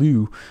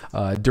Poilu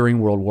during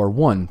World War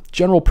I.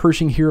 General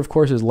Pershing here, of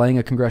course, is laying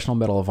a Congressional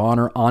Medal of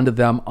Honor onto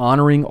them,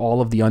 honoring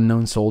all of the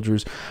unknown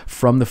soldiers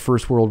from the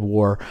First World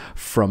War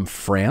from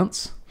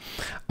France.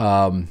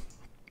 Beyond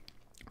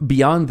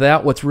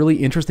that, what's really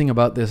interesting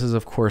about this is,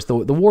 of course, the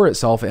war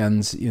itself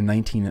ends in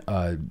 18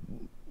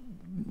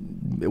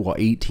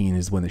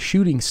 is when the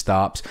shooting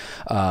stops.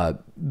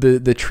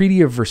 The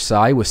Treaty of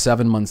Versailles was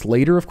 7 months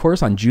later, of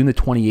course, on June the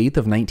 28th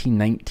of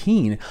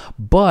 1919.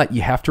 But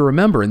you have to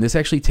remember, and this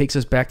actually takes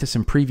us back to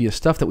some previous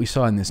stuff that we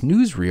saw in this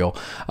newsreel,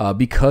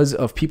 because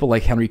of people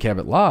like Henry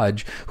Cabot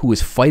Lodge, who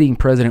was fighting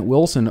President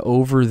Wilson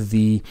over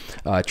the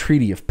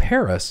Treaty of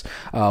Paris.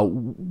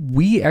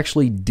 We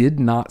actually did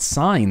not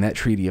sign that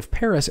Treaty of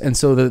Paris, and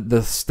so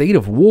the state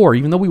of war,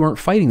 even though we weren't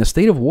fighting, the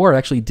state of war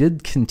actually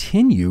did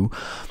continue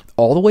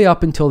all the way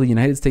up until the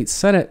United States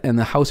Senate and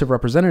the House of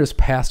Representatives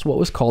passed what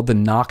was called the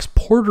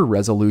Knox-Porter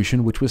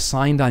Resolution, which was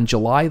signed on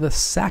July the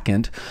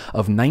 2nd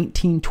of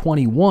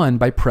 1921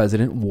 by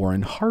President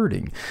Warren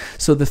Harding.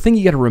 So the thing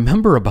you got to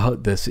remember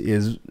about this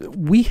is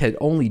we had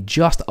only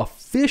just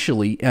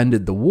officially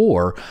ended the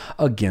war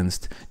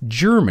against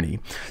Germany.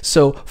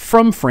 So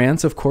from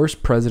France, of course,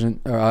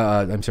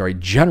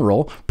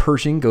 General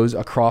Pershing goes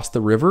across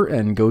the river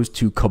and goes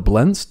to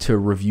Koblenz to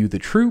review the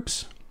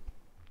troops.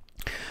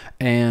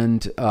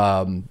 And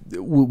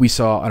we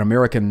saw an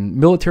American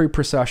military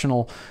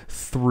processional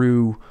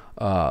through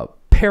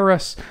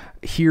Paris.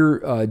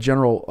 Here,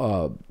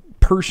 General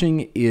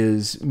Pershing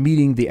is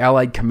meeting the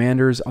Allied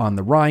commanders on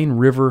the Rhine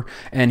River,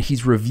 and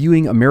he's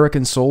reviewing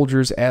American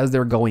soldiers as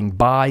they're going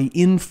by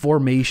in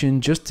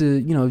formation, just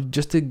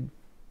to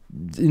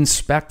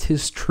inspect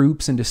his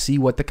troops and to see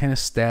what the kind of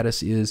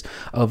status is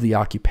of the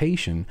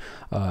occupation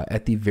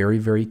at the very,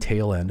 very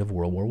tail end of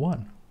World War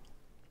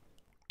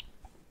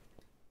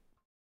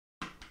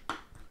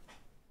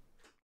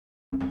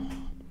I.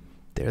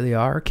 There they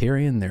are,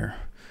 carrying their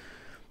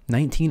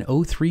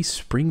 1903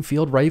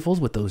 Springfield rifles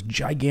with those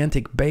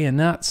gigantic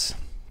bayonets.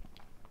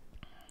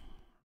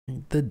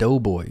 The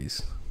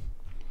doughboys.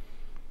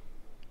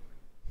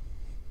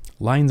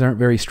 Lines aren't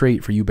very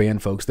straight for you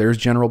band folks. There's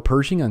General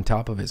Pershing on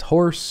top of his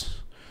horse.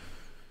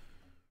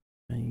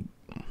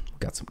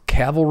 Got some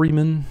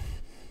cavalrymen.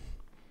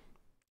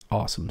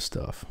 Awesome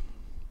stuff.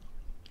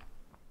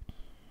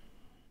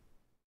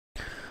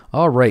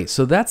 All right,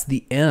 so that's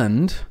the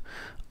end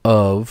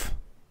of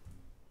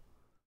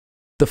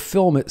the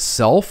film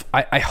itself.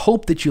 I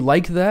hope that you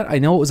liked that. I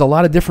know it was a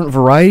lot of different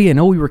variety. I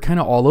know we were kind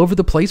of all over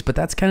the place, but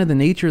that's kind of the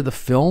nature of the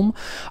film.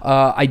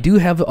 I do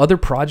have other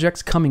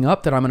projects coming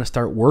up that I'm going to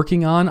start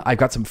working on. I've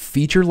got some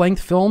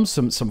feature-length films,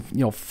 some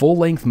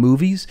full-length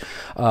movies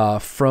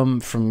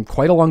from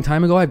quite a long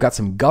time ago. I've got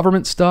some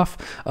government stuff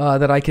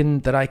that I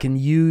can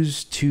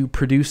use to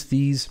produce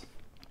these.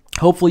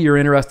 Hopefully you're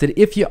interested.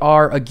 If you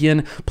are,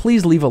 again,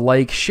 please leave a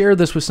like. Share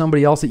this with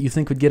somebody else that you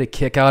think would get a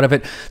kick out of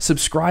it.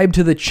 Subscribe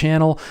to the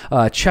channel.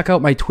 Check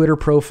out my Twitter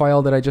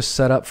profile that I just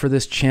set up for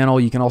this channel.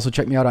 You can also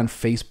check me out on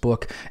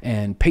Facebook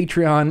and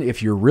Patreon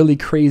if you're really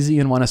crazy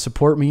and want to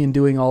support me in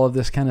doing all of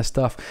this kind of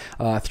stuff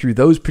through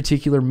those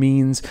particular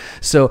means.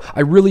 So I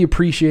really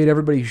appreciate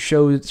everybody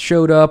who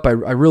showed up. I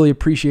really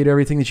appreciate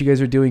everything that you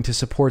guys are doing to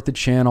support the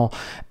channel.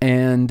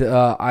 And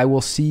I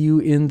will see you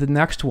in the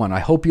next one. I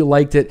hope you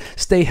liked it.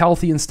 Stay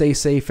healthy and stay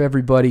safe,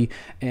 everybody,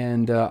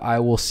 and I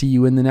will see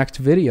you in the next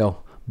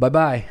video.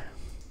 Bye-bye.